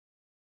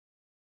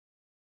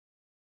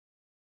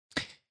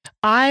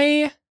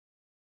 I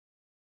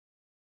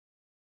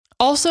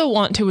also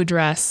want to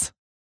address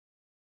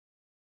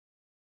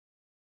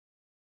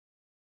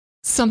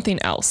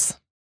something else.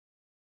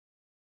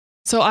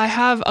 So I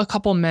have a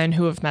couple men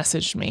who have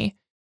messaged me,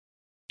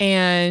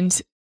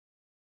 and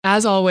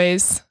as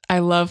always, I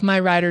love my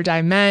ride or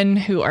die men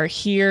who are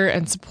here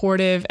and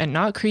supportive and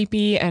not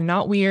creepy and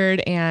not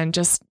weird and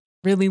just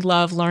really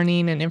love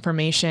learning and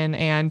information,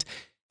 and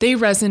they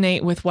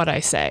resonate with what I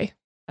say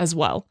as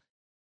well.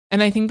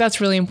 And I think that's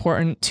really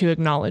important to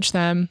acknowledge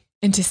them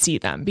and to see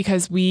them,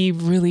 because we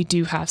really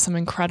do have some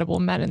incredible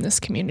men in this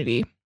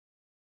community.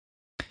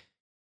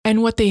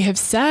 And what they have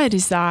said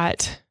is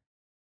that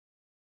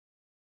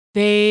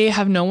they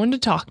have no one to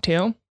talk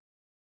to,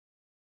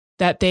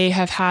 that they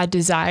have had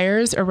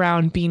desires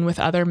around being with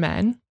other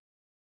men,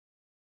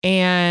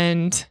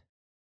 and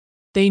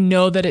they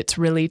know that it's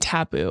really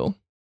taboo,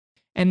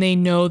 and they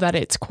know that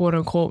it's quote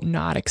unquote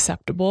not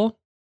acceptable.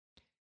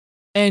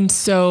 And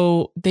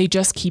so they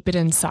just keep it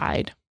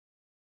inside,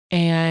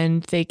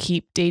 and they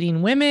keep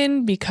dating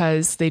women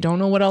because they don't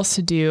know what else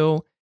to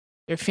do.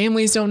 Their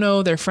families don't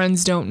know, their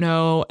friends don't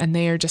know, and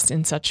they are just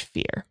in such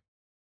fear.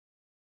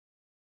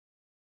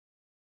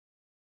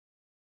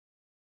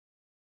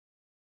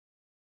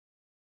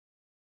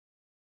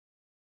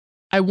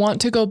 I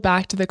want to go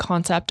back to the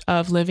concept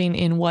of living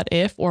in what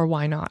if or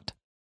why not.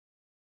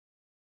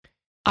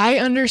 I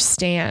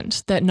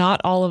understand that not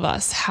all of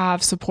us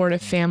have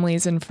supportive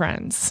families and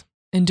friends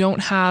and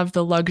don't have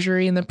the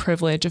luxury and the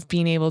privilege of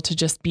being able to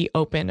just be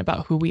open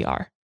about who we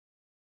are.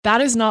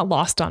 That is not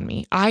lost on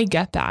me. I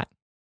get that.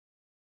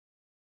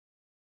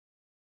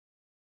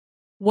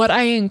 What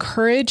I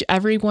encourage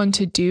everyone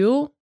to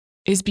do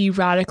is be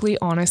radically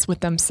honest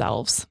with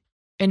themselves.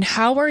 And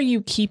how are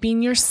you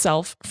keeping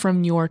yourself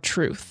from your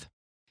truth?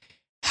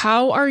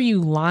 How are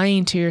you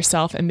lying to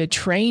yourself and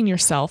betraying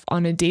yourself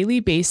on a daily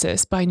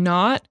basis by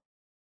not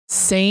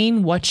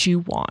saying what you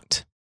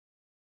want,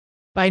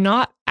 by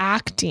not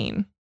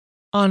acting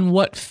on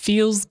what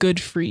feels good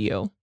for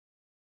you,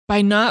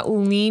 by not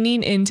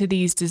leaning into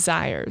these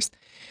desires?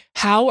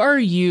 How are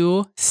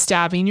you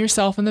stabbing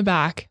yourself in the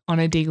back on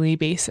a daily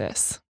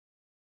basis?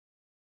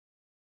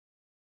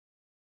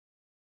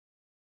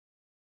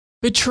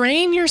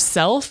 Betraying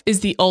yourself is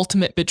the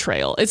ultimate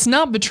betrayal. It's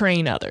not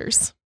betraying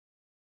others.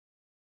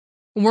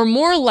 We're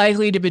more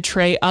likely to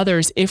betray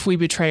others if we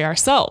betray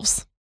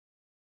ourselves.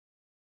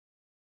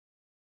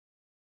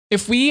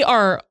 If we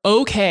are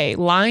okay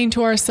lying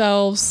to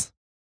ourselves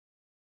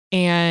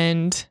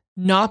and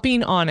not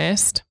being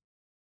honest,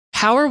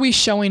 how are we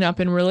showing up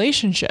in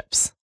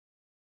relationships?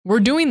 We're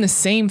doing the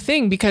same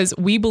thing because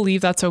we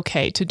believe that's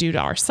okay to do to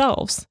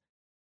ourselves.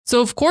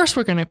 So of course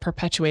we're going to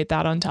perpetuate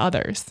that onto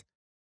others.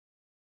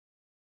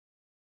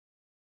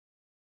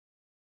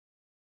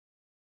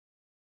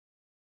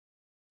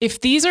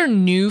 If these are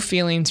new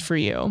feelings for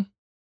you,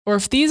 or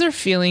if these are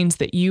feelings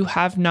that you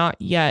have not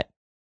yet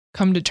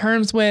come to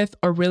terms with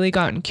or really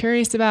gotten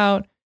curious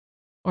about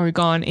or really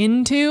gone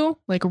into,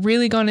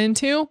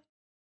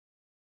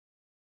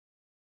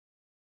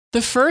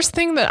 the first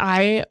thing that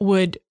I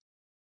would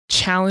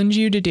challenge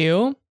you to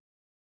do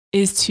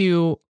is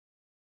to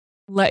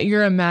let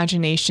your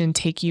imagination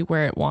take you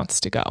where it wants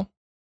to go.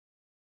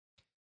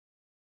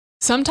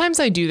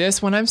 Sometimes I do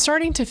this when I'm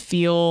starting to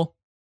feel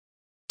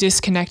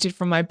disconnected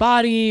from my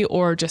body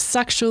or just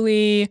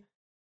sexually,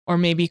 or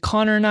maybe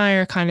Connor and I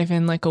are kind of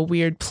in like a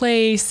weird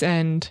place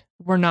and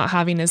we're not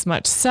having as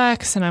much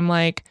sex. And I'm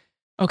like,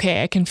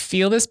 okay, I can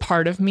feel this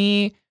part of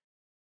me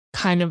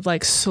kind of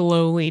like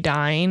slowly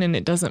dying and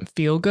it doesn't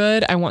feel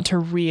good. I want to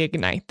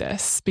reignite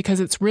this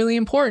because it's really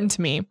important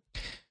to me.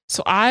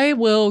 So I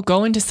will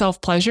go into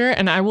self-pleasure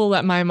and I will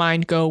let my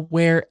mind go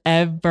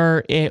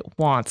wherever it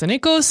wants. And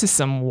it goes to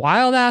some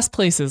wild ass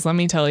places, let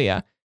me tell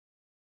you.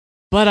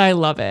 But I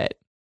love it.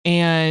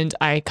 And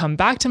I come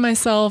back to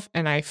myself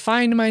and I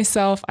find my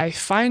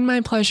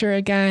pleasure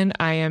again.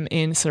 I am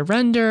in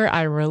surrender.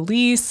 I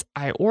release,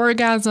 I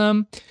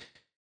orgasm.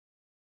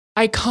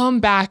 I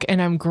come back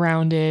and I'm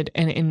grounded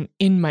and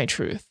in my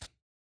truth.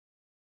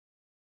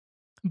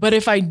 But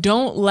if I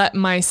don't let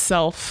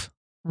myself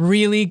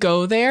really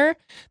go there,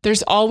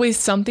 there's always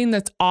something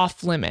that's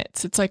off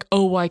limits. It's like,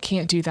 oh, well, I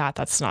can't do that.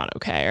 That's not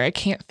okay. Or I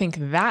can't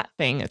think that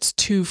thing. It's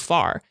too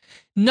far.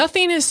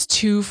 Nothing is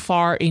too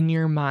far in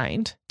your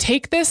mind.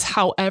 Take this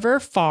however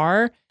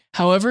far,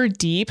 however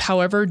deep,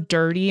 however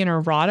dirty and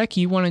erotic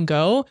you want to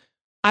go.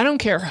 I don't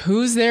care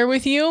who's there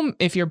with you.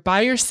 If you're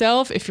by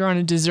yourself, if you're on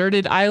a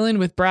deserted island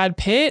with Brad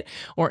Pitt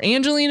or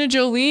Angelina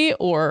Jolie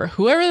or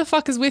whoever the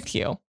fuck is with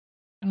you.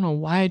 I don't know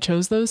why I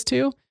chose those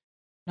two.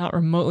 Not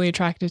remotely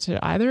attracted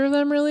to either of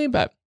them really,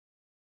 but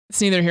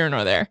it's neither here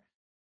nor there.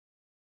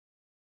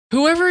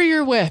 Whoever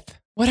you're with,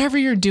 whatever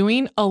you're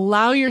doing,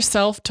 allow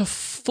yourself to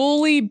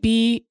fully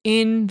be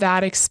in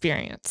that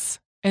experience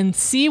and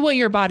see what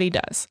your body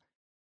does.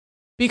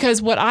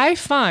 Because what I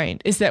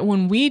find is that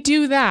when we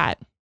do that,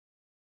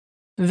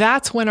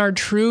 that's when our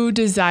true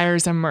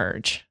desires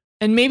emerge.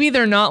 And maybe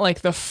they're not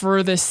like the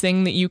furthest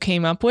thing that you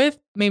came up with.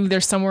 Maybe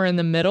they're somewhere in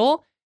the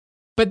middle.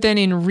 But then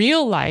in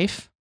real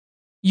life,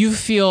 you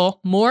feel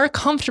more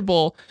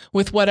comfortable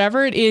with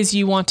whatever it is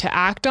you want to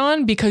act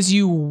on because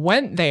you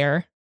went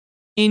there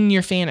in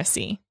your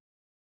fantasy.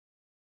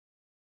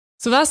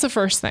 So that's the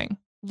first thing.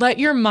 Let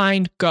your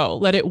mind go.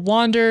 Let it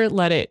wander,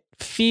 let it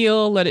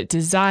feel, let it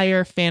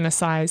desire,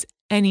 fantasize,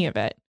 any of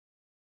it.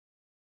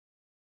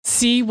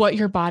 See what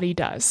your body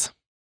does.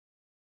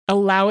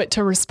 Allow it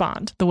to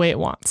respond the way it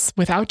wants,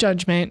 without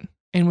judgment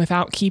and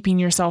without keeping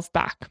yourself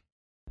back.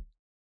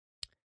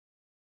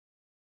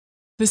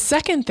 The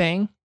second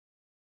thing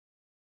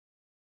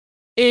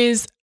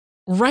is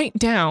write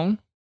down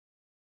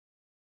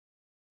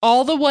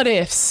all the what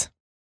ifs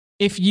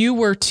if you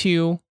were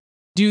to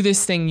do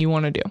this thing you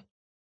want to do.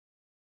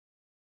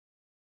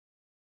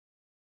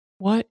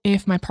 What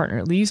if my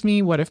partner leaves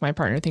me? What if my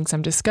partner thinks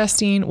I'm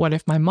disgusting? What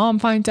if my mom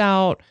finds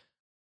out?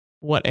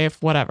 What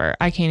if whatever?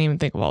 I can't even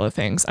think of all the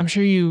things. I'm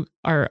sure you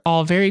are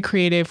all very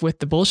creative with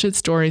the bullshit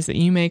stories that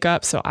you make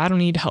up, so I don't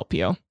need to help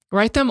you.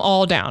 Write them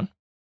all down.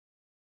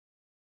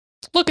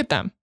 Look at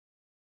them.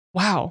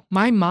 Wow,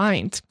 my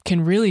mind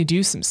can really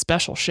do some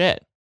special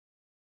shit.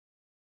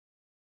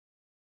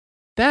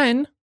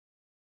 Then,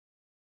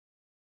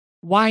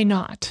 why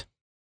not?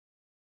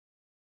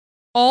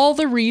 All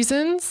the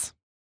reasons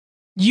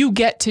you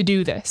get to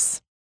do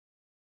this.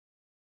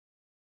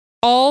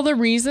 All the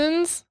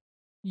reasons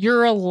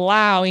you're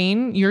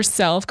allowing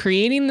yourself,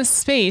 creating the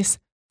space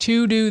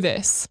to do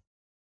this.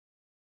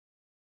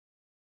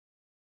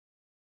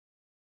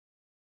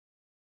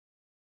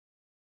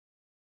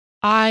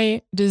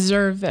 I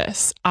deserve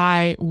this.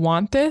 I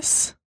want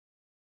this.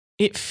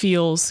 It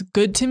feels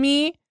good to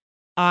me.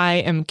 I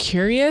am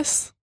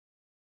curious.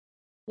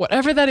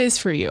 Whatever that is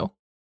for you.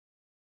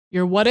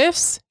 Your what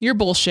ifs, your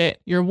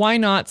bullshit, your why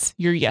nots,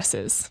 your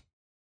yeses.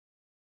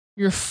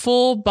 Your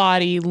full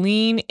body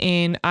lean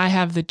in. I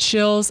have the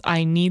chills.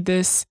 I need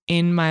this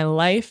in my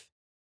life.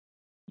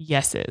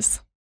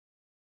 Yeses.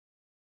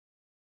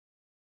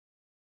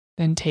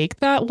 Then take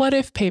that what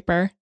if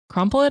paper,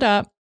 crumple it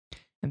up,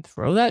 and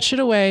throw that shit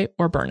away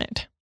or burn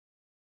it.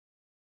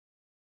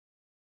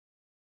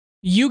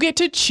 You get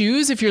to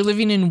choose if you're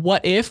living in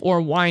what if or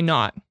why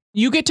not.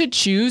 You get to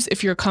choose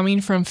if you're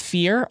coming from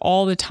fear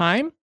all the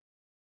time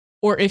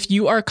or if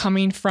you are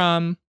coming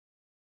from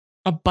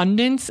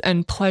abundance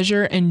and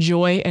pleasure and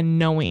joy and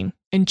knowing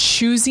and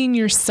choosing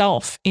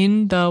yourself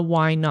in the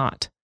why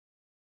not.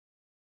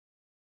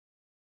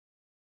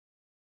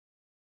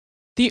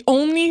 The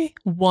only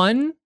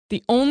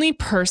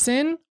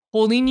person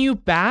holding you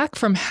back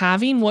from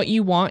having what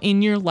you want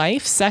in your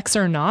life, sex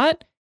or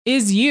not,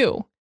 is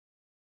you.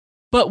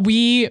 But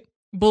we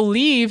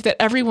believe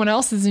that everyone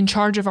else is in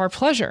charge of our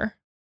pleasure.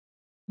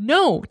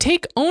 No,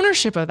 take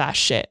ownership of that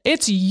shit.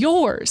 It's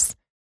yours.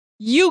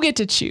 You get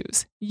to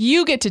choose.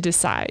 You get to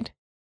decide.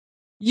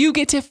 You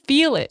get to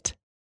feel it.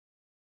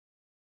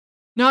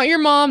 Not your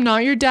mom,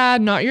 not your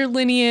dad, not your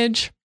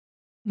lineage,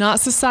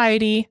 not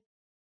society.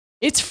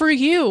 It's for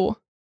you.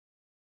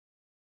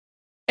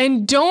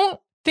 And don't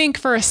think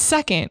for a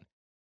second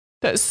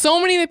that so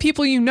many of the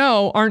people you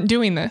know aren't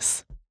doing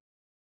this.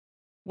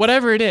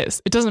 Whatever it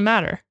is, it doesn't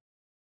matter.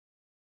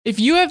 If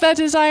you have that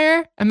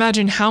desire,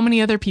 imagine how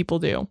many other people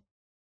do.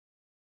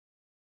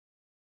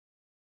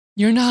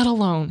 You're not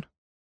alone.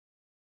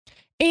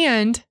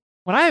 And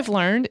what I've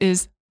learned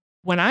is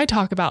when I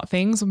talk about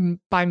things,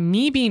 by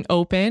me being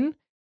open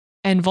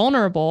and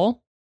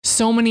vulnerable,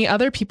 so many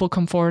other people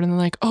come forward and they're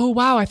like, oh,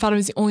 wow, I thought I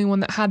was the only one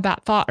that had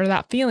that thought or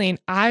that feeling.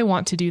 I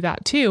want to do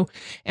that too.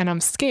 And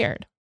I'm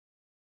scared.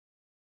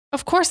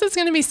 Of course, it's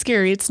going to be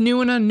scary. It's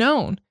new and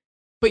unknown.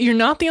 But you're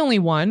not the only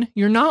one.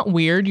 You're not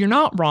weird. You're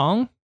not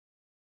wrong.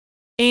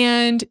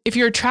 And if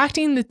you're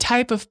attracting the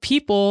type of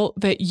people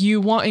that you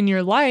want in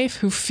your life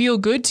who feel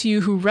good to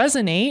you, who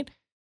resonate,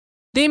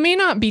 they may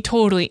not be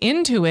totally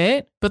into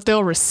it, but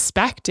they'll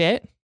respect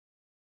it.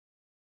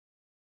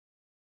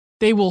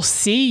 They will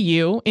see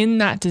you in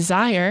that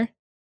desire.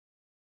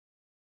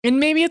 And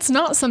maybe it's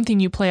not something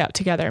you play out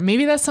together.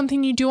 Maybe that's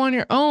something you do on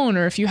your own.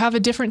 Or if you have a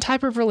different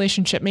type of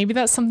relationship, maybe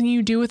that's something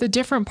you do with a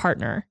different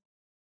partner.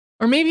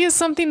 Or maybe it's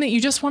something that you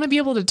just want to be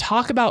able to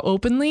talk about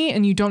openly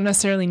and you don't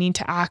necessarily need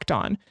to act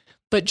on.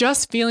 But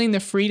just feeling the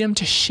freedom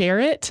to share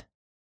it,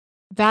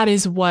 that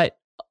is what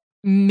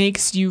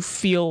makes you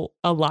feel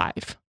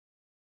alive.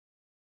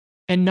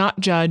 And not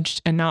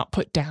judged and not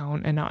put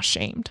down and not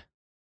shamed.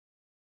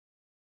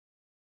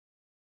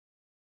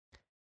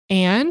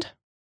 And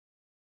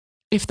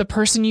if the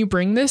person you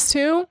bring this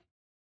to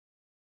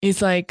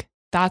is like,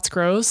 that's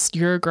gross,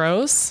 you're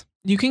gross,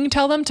 you can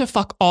tell them to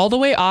fuck all the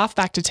way off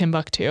back to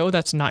Timbuktu.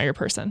 That's not your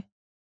person.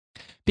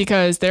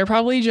 Because they're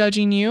probably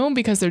judging you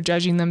because they're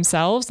judging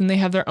themselves and they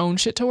have their own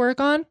shit to work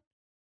on.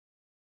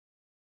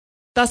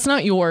 That's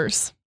not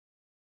yours.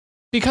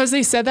 Because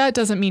they said that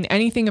doesn't mean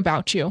anything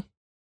about you.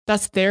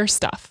 That's their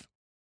stuff.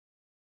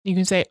 You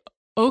can say,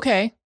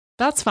 okay,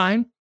 that's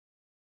fine.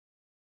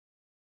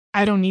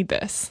 I don't need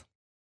this.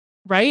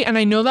 Right? And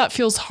I know that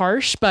feels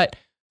harsh, but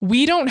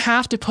we don't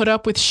have to put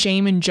up with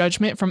shame and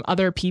judgment from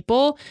other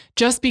people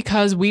just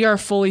because we are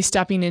fully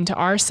stepping into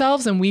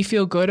ourselves and we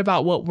feel good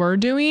about what we're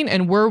doing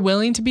and we're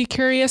willing to be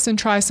curious and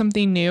try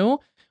something new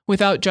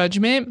without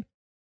judgment.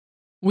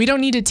 We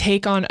don't need to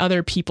take on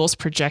other people's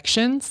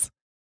projections.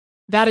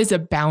 That is a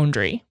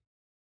boundary.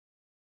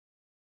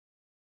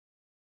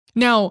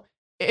 Now,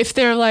 if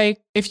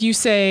you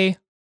say,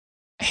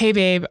 hey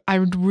babe, I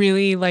would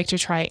really like to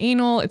try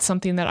anal. It's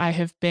something that I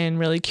have been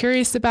really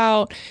curious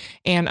about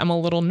and I'm a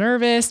little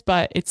nervous,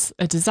 but it's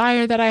a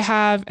desire that I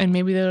have. And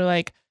maybe they're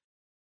like,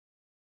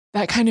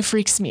 that kind of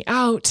freaks me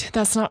out.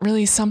 That's not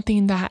really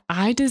something that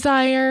I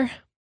desire.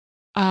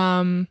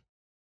 I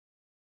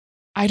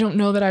don't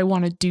know that I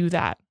want to do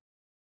that.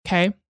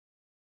 Okay.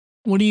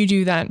 What do you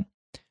do then?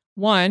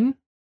 One,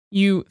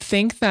 you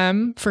thank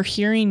them for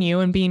hearing you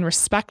and being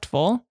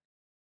respectful.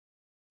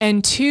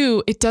 And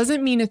two, it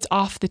doesn't mean it's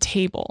off the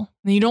table.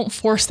 You don't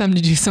force them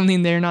to do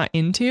something they're not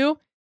into,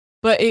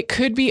 but it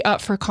could be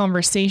up for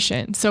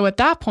conversation. So at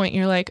that point,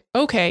 you're like,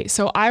 okay,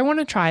 so I want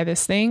to try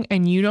this thing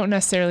and you don't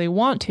necessarily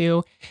want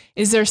to.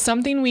 Is there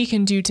something we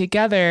can do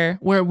together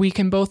where we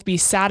can both be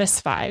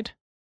satisfied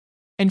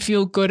and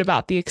feel good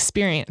about the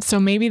experience? So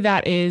maybe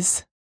that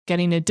is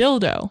getting a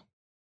dildo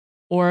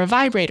or a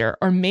vibrator,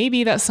 or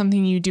maybe that's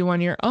something you do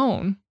on your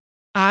own.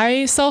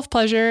 I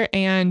self-pleasure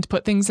and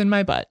put things in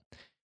my butt.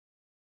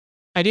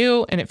 I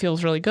do, and it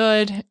feels really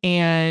good,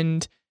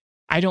 and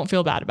I don't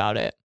feel bad about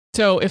it.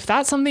 So if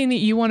that's something that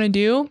you want to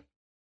do,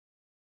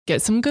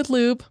 get some good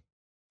lube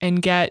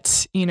and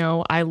get,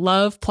 I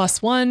love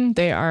Plus One.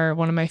 They are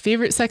one of my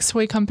favorite sex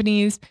toy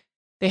companies.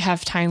 They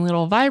have tiny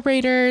little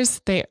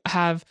vibrators. They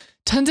have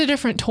tons of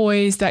different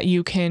toys that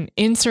you can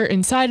insert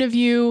inside of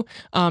you.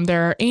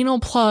 There are anal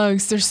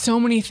plugs. There's so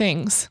many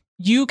things.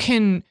 You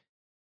can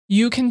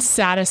you can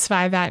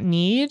satisfy that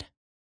need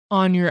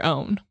on your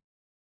own.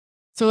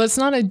 So it's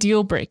not a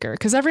deal breaker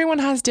because everyone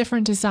has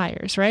different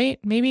desires, right?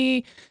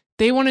 Maybe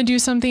they want to do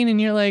something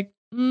and you're like,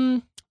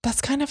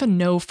 that's kind of a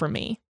no for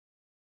me.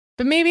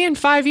 But maybe in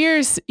 5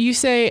 years, you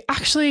say,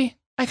 actually,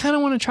 I kind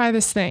of want to try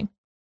this thing.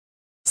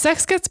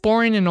 Sex gets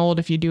boring and old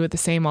if you do it the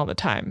same all the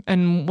time.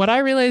 And what I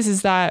realize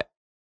is that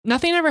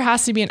nothing ever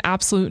has to be an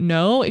absolute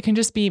no. It can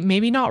just be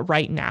maybe not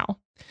right now.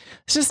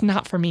 It's just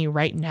not for me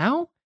right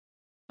now.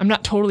 I'm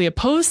not totally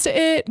opposed to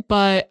it,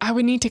 but I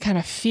would need to kind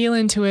of feel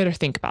into it or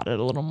think about it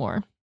a little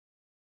more.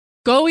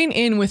 Going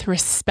in with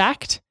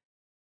respect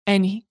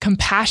and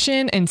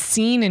compassion and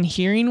seeing and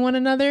hearing one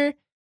another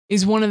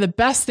is one of the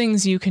best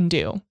things you can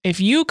do. If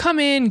you come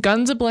in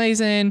guns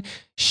a-blazing,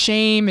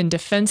 shame and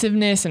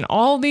defensiveness and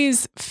all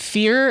these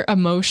fear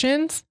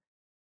emotions,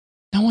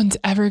 no one's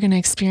ever going to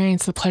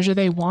experience the pleasure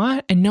they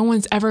want, and no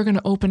one's ever going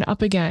to open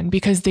up again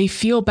because they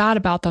feel bad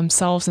about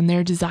themselves and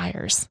their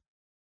desires.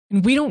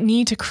 And we don't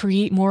need to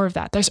create more of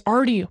that. There's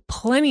already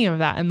plenty of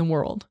that in the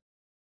world.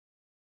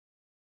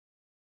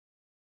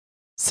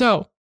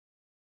 So,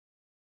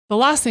 the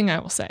last thing I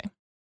will say,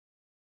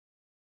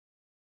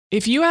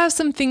 if you have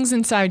some things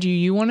inside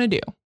you want to do,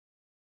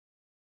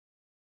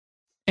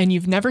 and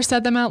you've never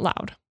said them out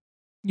loud,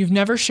 you've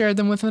never shared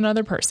them with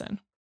another person,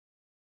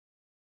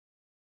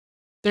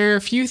 there are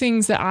a few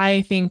things that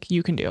I think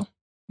you can do.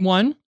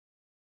 1,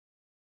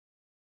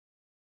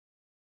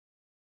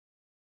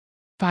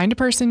 find a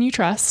person you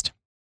trust.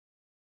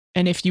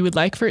 And if you would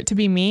like for it to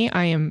be me,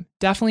 I am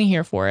definitely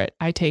here for it.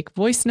 I take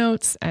voice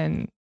notes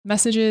and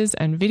messages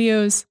and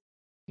videos.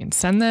 You can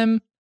send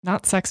them,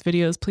 not sex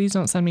videos. Please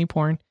don't send me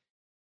porn.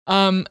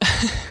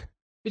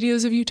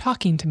 Videos of you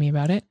talking to me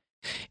about it.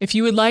 If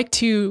you would like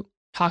to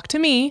talk to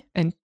me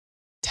and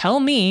tell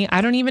me,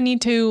 I don't even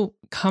need to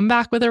come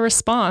back with a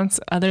response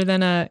other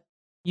than a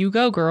you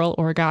go girl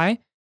or guy.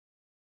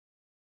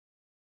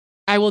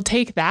 I will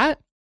take that.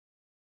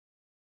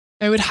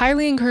 I would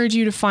highly encourage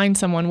you to find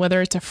someone,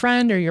 whether it's a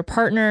friend or your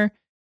partner,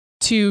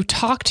 to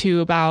talk to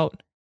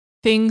about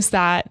things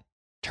that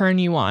turn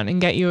you on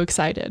and get you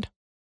excited.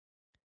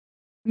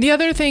 The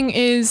other thing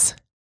is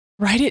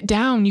write it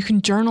down. You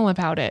can journal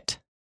about it.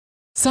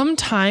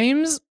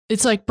 Sometimes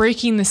it's like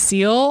breaking the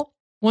seal.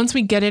 Once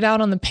we get it out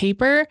on the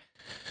paper,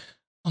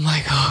 I'm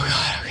like, oh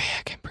God, okay,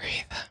 I can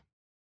breathe.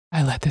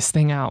 I let this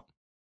thing out.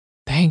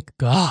 Thank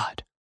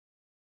God.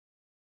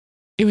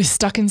 It was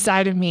stuck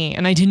inside of me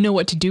and I didn't know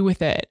what to do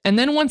with it. And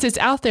then once it's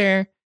out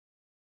there,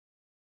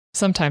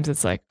 sometimes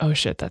it's like, oh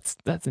shit, that's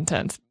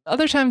intense.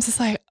 Other times it's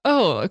like,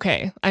 oh,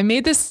 okay, I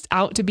made this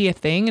out to be a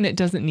thing and it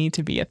doesn't need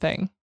to be a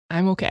thing.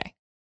 I'm okay.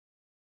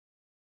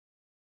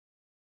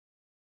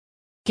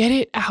 Get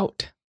it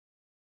out.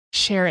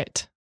 Share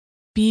it.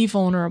 Be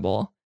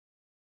vulnerable.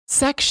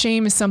 Sex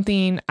shame is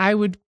something I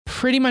would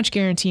pretty much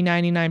guarantee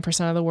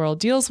 99% of the world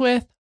deals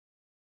with.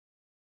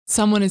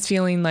 Someone is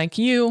feeling like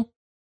you.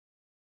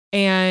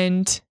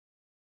 And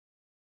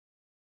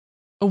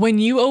when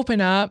you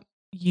open up,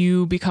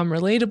 you become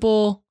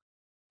relatable,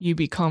 you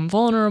become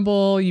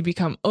vulnerable, you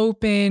become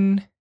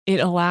open. It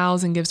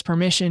allows and gives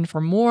permission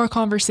for more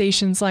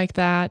conversations like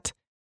that.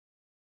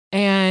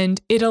 And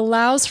it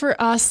allows for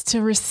us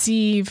to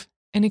receive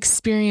and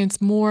experience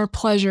more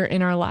pleasure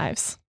in our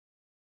lives.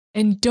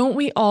 And don't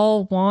we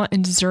all want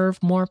and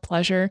deserve more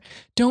pleasure?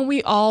 Don't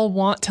we all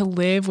want to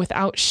live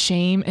without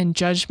shame and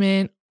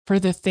judgment for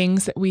the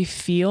things that we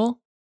feel?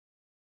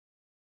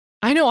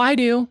 I know I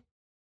do.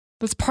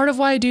 That's part of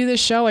why I do this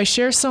show. I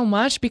share so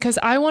much because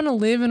I want to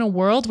live in a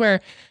world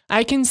where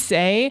I can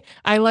say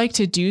I like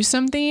to do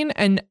something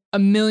and a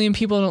million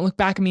people don't look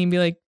back at me and be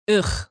like,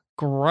 ugh,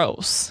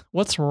 gross.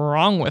 What's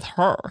wrong with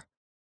her?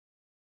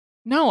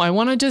 No, I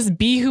want to just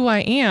be who I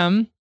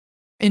am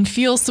and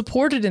feel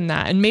supported in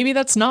that. And maybe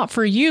that's not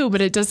for you,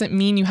 but it doesn't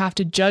mean you have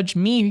to judge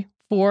me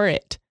for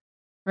it,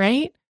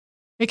 right?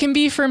 It can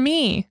be for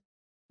me.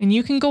 And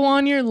you can go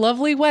on your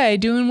lovely way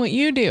doing what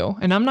you do.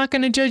 And I'm not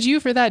going to judge you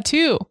for that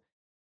too.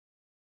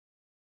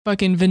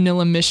 Fucking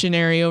vanilla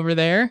missionary over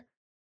there.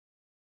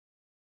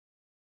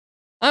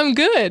 I'm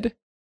good.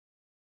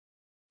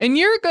 And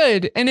you're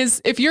good. And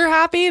if you're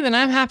happy, then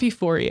I'm happy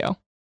for you.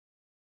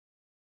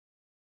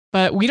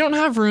 But we don't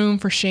have room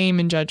for shame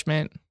and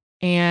judgment.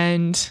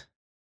 And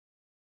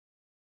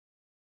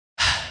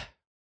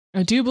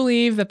I do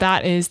believe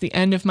that is the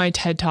end of my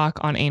TED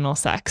Talk on anal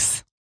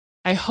sex.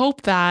 I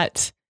hope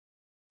that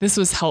this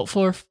was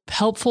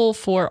helpful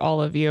for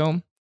all of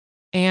you.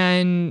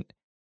 And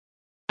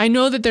I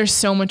know that there's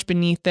so much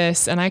beneath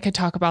this, and I could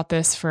talk about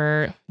this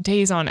for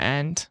days on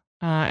end,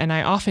 and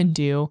I often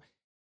do.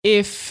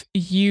 If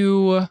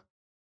you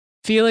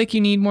feel like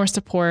you need more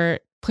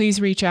support, please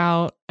reach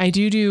out. I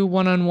do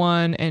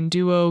one-on-one and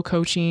duo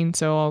coaching,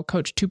 so I'll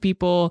coach 2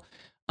 people.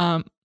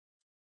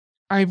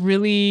 I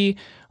really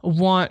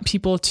want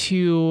people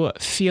to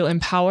feel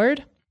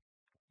empowered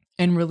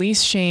and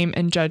release shame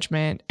and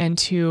judgment and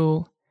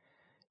to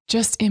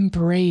just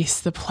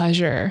embrace the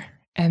pleasure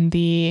and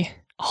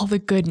all the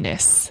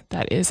goodness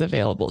that is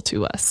available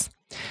to us.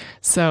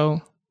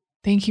 So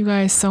Thank you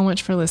guys so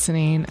much for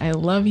listening. I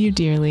love you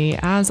dearly,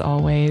 as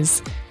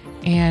always,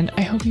 and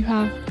I hope you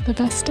have the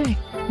best day.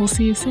 We'll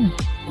see you soon.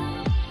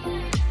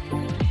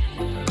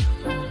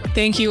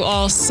 Thank you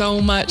all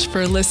so much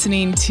for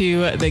listening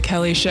to The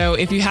Kelly Show.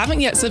 If you haven't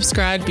yet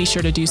subscribed, be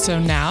sure to do so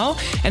now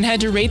and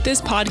head to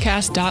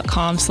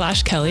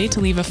ratethispodcast.com/Kelly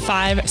to leave a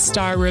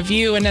 5-star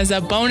review. And as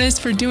a bonus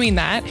for doing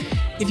that,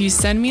 if you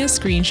send me a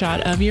screenshot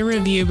of your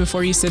review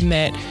before you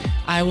submit,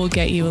 I will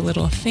get you a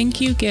little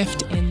thank you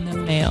gift in the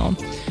mail.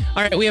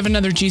 All right, we have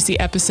another juicy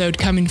episode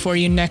coming for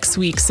you next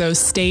week, so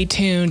stay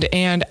tuned.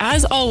 And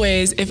as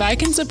always, if I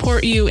can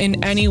support you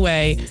in any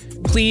way,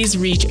 please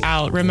reach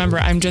out. Remember,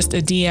 I'm just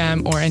a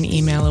DM or an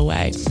email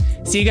away.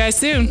 See you guys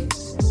soon.